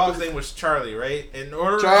the dog's name was Charlie, right? In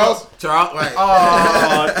order Charles? Charles, right.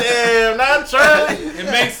 Oh, damn, not Charlie. It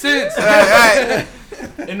makes sense. Right.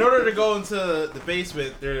 In order to go into the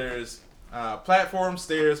basement, there's platform,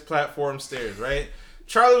 stairs, right?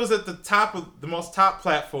 Charlie was at the top of the most top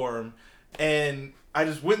platform, and I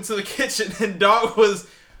just went into the kitchen, and dog was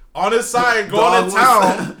on his side going to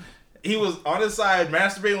town. He was on his side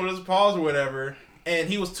masturbating with his paws or whatever, and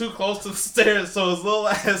he was too close to the stairs, so his little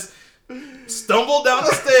ass stumbled down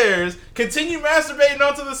the stairs, continued masturbating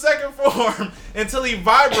onto the second floor until he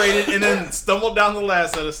vibrated, and then stumbled down the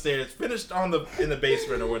last set of stairs. Finished in the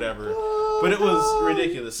basement or whatever. But it was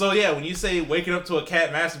ridiculous. So yeah, when you say waking up to a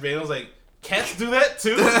cat masturbating, I was like, cats do that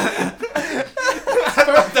too? I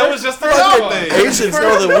thought that was just the dog thing. Asians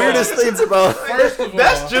know the weirdest things about. First of all,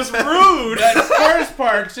 That's just rude. that first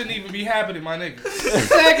part shouldn't even be happening, my nigga.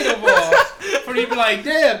 Second of all, for you to be like,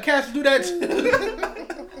 damn, cats do that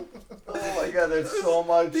too. Oh my god, there's so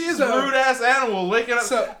much. These rude ass animals waking up.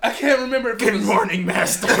 So I can't remember if it Good was, morning,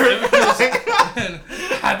 master.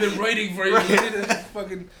 I've been waiting for you.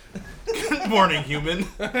 Fucking. Good morning, human.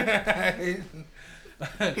 Here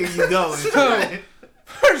you go. So,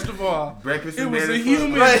 first of all, Breakfast it and was a marriage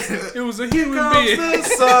human. Right. It was a human Comes being. the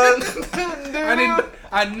sun.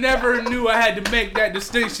 I never knew I had to make that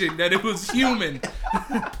distinction that it was human.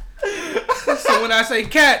 So when I say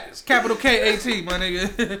cat, it's capital K-A-T, my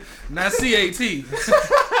nigga, not C-A-T.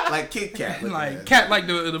 Like Kit Kat. Like cat, like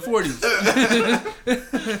the 40s.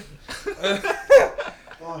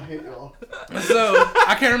 Oh, I hate y'all. So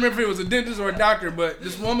I can't remember if it was a dentist or a doctor, but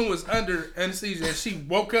this woman was under anesthesia and she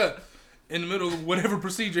woke up in the middle of whatever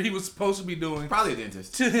procedure he was supposed to be doing. Probably a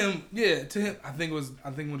dentist. To him. I think it was.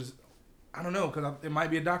 I don't know, because it might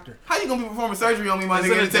be a doctor. How you gonna be performing surgery on me, my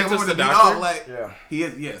Isn't nigga? a And take dentist over the a beat doctor? off? Like, Yeah. he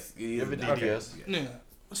is. Yes, he is. You have a a doctor. DDS. Yeah.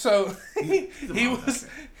 So he was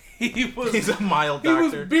He's a mild he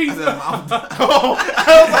was doctor. beaten I said, off.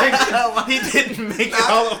 I was like, he didn't make it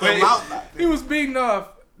all the way. He was beaten off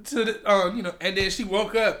to the and then she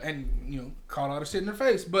woke up and caught all the shit in her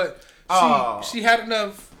face. But she had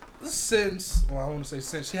enough sense. Well, I want to say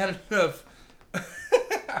sense. She had enough.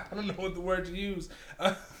 I don't know what the word to use.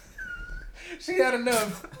 She had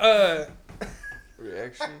enough.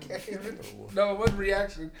 Reaction? No, it wasn't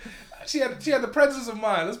reaction. She had the presence of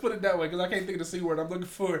mind. Let's put it that way, because I can't think of the C word I'm looking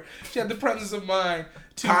for. She had the presence of mind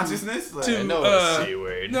to Consciousness? Like, to I know the C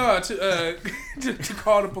word. No, to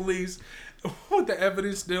call the police with the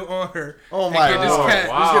evidence still on her. Oh and my get this Lord. cat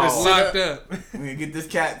Wow. Who's gonna sit locked up? up. we gonna get this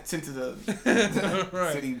cat sent to the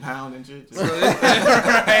Right. city pound and shit.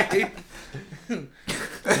 Right.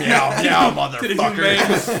 Yeah, To the humane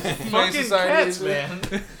Fucking society. cats, man.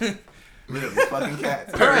 Literally, fucking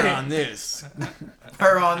cats. Purr on this.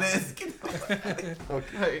 Her on this.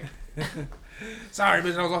 Okay. Sorry,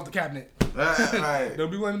 bitch, I was off the cabinet. Right. Don't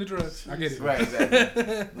be blaming the drugs. I get it. Right,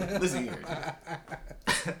 exactly. Listen here.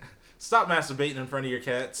 Stop masturbating in front of your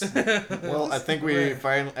cats. Well, I think we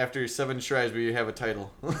finally, after 7 tries, we have a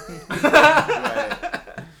title. Right.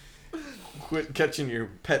 Quit catching your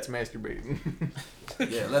pets masturbating.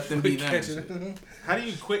 Yeah, let them be them. and Catch shit. it. How do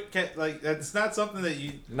you quit cat? Like, that's not something that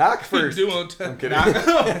you. Knock first. Do on I'm time. kidding.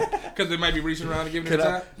 Because they might be reaching around and giving Could it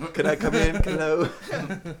I, time. could I come in? Hello.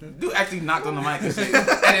 Dude actually knocked on the mic and shit.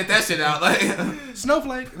 Edit that shit out. Like,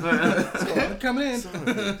 Snowflake. Coming in.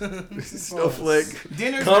 Snowflake.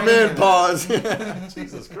 dinner's Come ready. in, pause.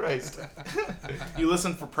 Jesus Christ. You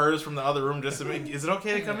listen for purrs from the other room just to make. Is it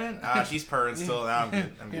okay to come in? She's purring still. Now I'm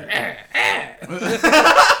good. I'm good.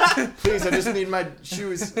 Please, I just need my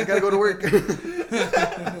shoes. I gotta go to work.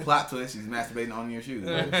 Plot twist, she's masturbating on your shoes.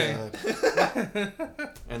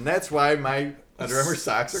 And that's why my Under Armour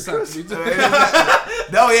socks are Sucks. crisp. No,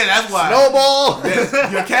 yeah, that's why. Snowball.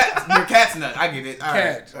 Yeah, your cat's nut. I get it. All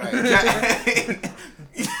right. Cat. All right. Cat.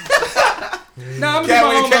 No, I'm Cat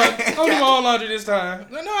gonna do with my a own cat. laundry. I'm gonna do my own laundry this time.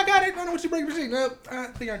 No, I got it. I know what you bring machine. No, I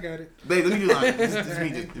think I got it. Babe, let me do mine.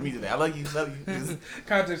 Just me today. I love you. Just,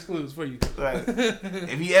 Context clues for you. right.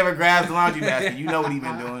 If he ever grabs the laundry basket, you know what he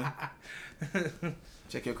been doing.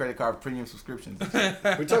 Check your credit card premium subscriptions.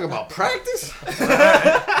 We talk about practice. On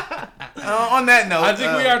that note, I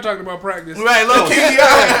think we are talking about practice. Right, low key. we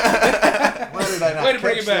are. Why did I not Way to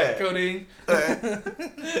bring catch it back, that? Codeine.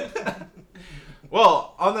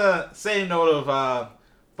 Well, on the same note of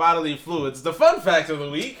bodily fluids, the fun fact of the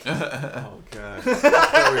week. Oh God. I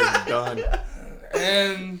thought we were done.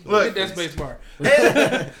 And Look, hit that space bar.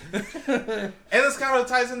 And this kind of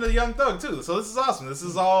ties into Young Thug too. So this is awesome. This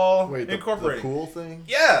is all Wait, the incorporated. pool thing?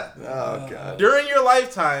 Yeah. Oh God. During your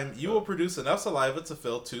lifetime, you will produce enough saliva to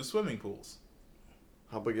fill 2 swimming pools.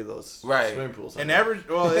 How big are those Right. swimming pools? An average,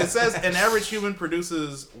 well, it says an average human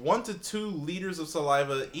produces 1 to 2 liters of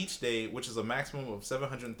saliva each day, which is a maximum of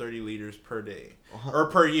 730 liters per day or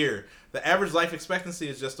per year. The average life expectancy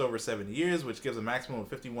is just over 70 years, which gives a maximum of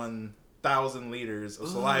 51,000 liters of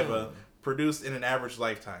saliva produced in an average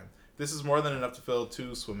lifetime. This is more than enough to fill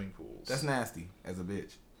 2 swimming pools. That's nasty as a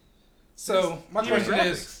bitch. So my Even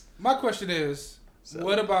question is,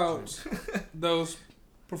 what about those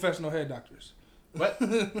professional head doctors? What?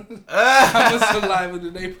 How much saliva do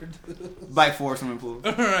they produce? Like 4 swimming pools.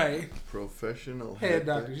 All right, Professional head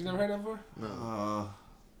doctors. You never heard that before? No. Are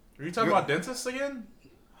you talking about dentists again?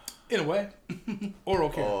 In a way, oral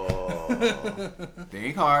care. Oh.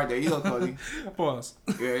 Think hard. There you go, Cody. Pause.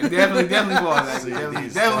 Yeah, definitely pause. See, Actually.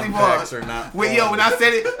 these Definitely fun facts pause. are not Wait, yo, fun. when I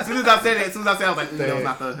said it, as soon as I said it, I was like, that was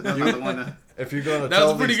not the one. To... If you're gonna That was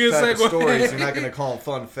tell a pretty these good type of segue. stories, you're not gonna call them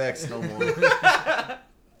fun facts no more.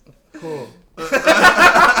 Cool.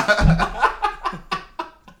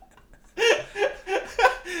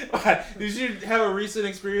 Did you have a recent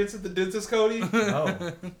experience at the dentist, Cody? No.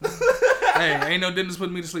 Hey, ain't no dentist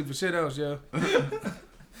putting me to sleep for shit else, yo.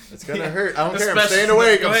 It's gonna hurt. I don't care. I'm Especially- staying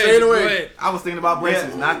awake. Go I'm ahead, staying go awake. ahead. I was thinking about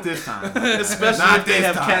braces, not this time. Especially Not if they this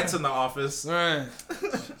have time. cats in the office. All right.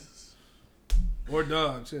 Or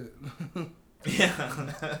dog, shit.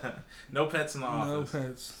 Yeah. No pets in the No office.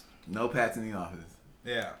 pets. No pats in the office.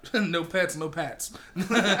 Yeah. No pets, no pats.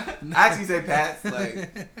 I actually say pats,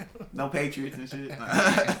 like no Patriots and shit.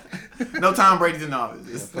 No Tom Brady's in the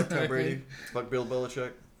office. Fuck Tom Brady. Fuck Bill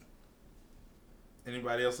Belichick.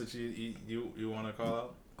 Anybody else that you want to call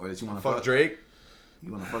out? Or that you want to Fuck Drake.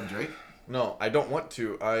 You want to fuck Drake? No, I don't want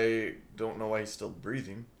to. I don't know why he's still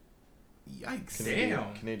breathing. Yikes.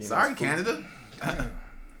 Damn. Canadian. Sorry, Canada.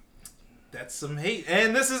 That's some hate.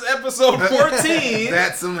 And this is episode 14.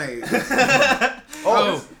 That's some hate.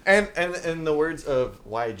 Oh, and in the words of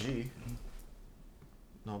YG,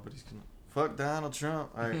 nobody's gonna fuck Donald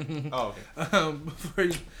Trump. All right. Oh, okay. Before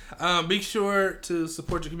you, be sure to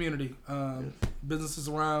support your community. Businesses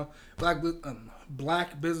around black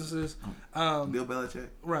businesses. Bill Belichick.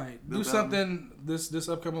 Right. Bill Do something this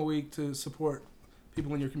upcoming week to support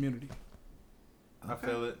people in your community. I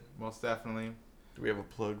feel it. Most definitely. Do we have a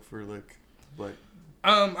plug for like black?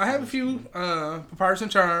 I have a few Papyrus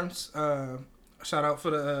and Charms. Shout out for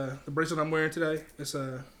the bracelet I'm wearing today. It's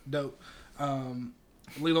dope.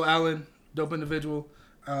 Lilo Allen, dope individual.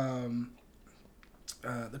 The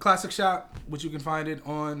Classic Shop, which you can find it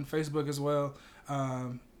on Facebook as well.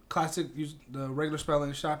 Classic, use the regular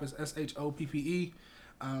spelling. Shop is SHOPPE.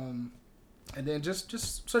 And then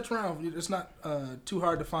just search around. It's not too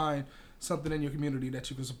hard to find something in your community that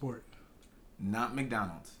you can support. Not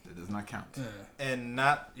McDonald's. That does not count. Yeah. And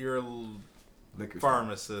not your Liquor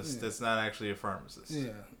pharmacist. Yeah. That's not actually a pharmacist.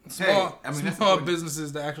 Yeah. Hey, I mean, that's Small important.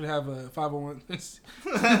 businesses that actually have a 501,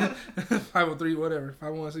 503, whatever,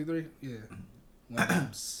 501c3. Yeah.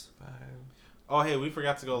 Oh, hey, we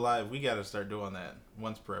forgot to go live. We got to start doing that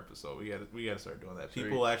once per episode. We got to start doing that. Should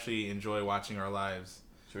People actually enjoy watching our lives.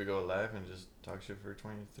 Should we go live and just talk shit for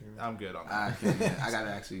 23 minutes? I'm good on that. I can't. I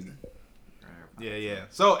gotta actually. Yeah.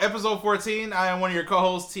 So, episode 14, I am one of your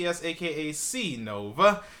co-hosts, TS, a.k.a. C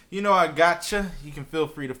Nova. You know I gotcha. You can feel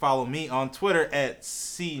free to follow me on Twitter at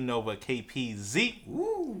CNovaKPZ.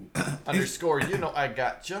 Woo. Underscore, you know I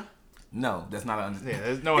gotcha. No, that's not an. Yeah,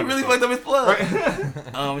 there's no He really underscore. fucked up his plug.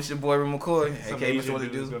 It's your boy Rim McCoy, Some aka Asian Mr. What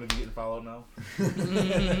It dude is Do. going to be getting followed now.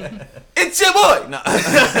 It's your boy. No.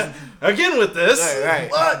 Again with this. Right.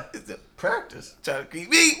 What? It's a practice. Trying to creep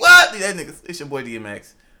me. What? That niggas. It's your boy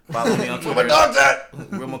DMX. Follow me on Where Twitter. my dog's at?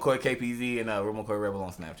 Rim McCoy KPZ and Rim McCoy Rebel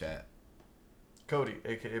on Snapchat. Cody,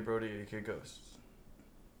 a.k.a. Brody, a.k.a. Ghost.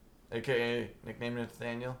 A.k.a. nickname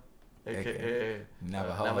Nathaniel. A.k.a.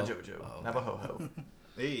 Navajo. Navajojo. Oh. Navajo.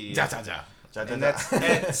 Hey. Ja ja ja. And that's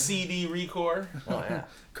at CD Record. Oh, yeah.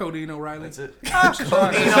 Codeine O'Reilly. That's it.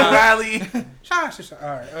 Codeine O'Reilly. All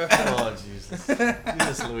right. Oh, Jesus.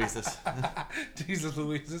 Jesus Louises. Jesus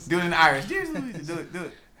Louises. Do it in Irish. Jesus Louise. Do it. Do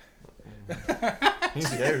it. He's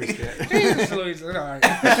the Irish guy. Jesus Louises. All right.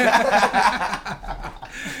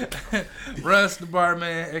 Russ, the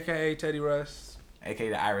barman, a.k.a. Teddy Russ. AKA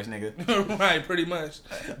the Irish nigga. Right, pretty much.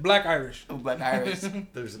 Black Irish. Black Irish.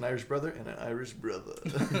 There's an Irish brother and an Irish brother.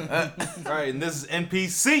 All right, and this is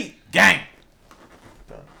NPC. Gang.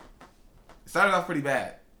 Done. Started off pretty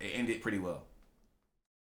bad. It ended pretty well.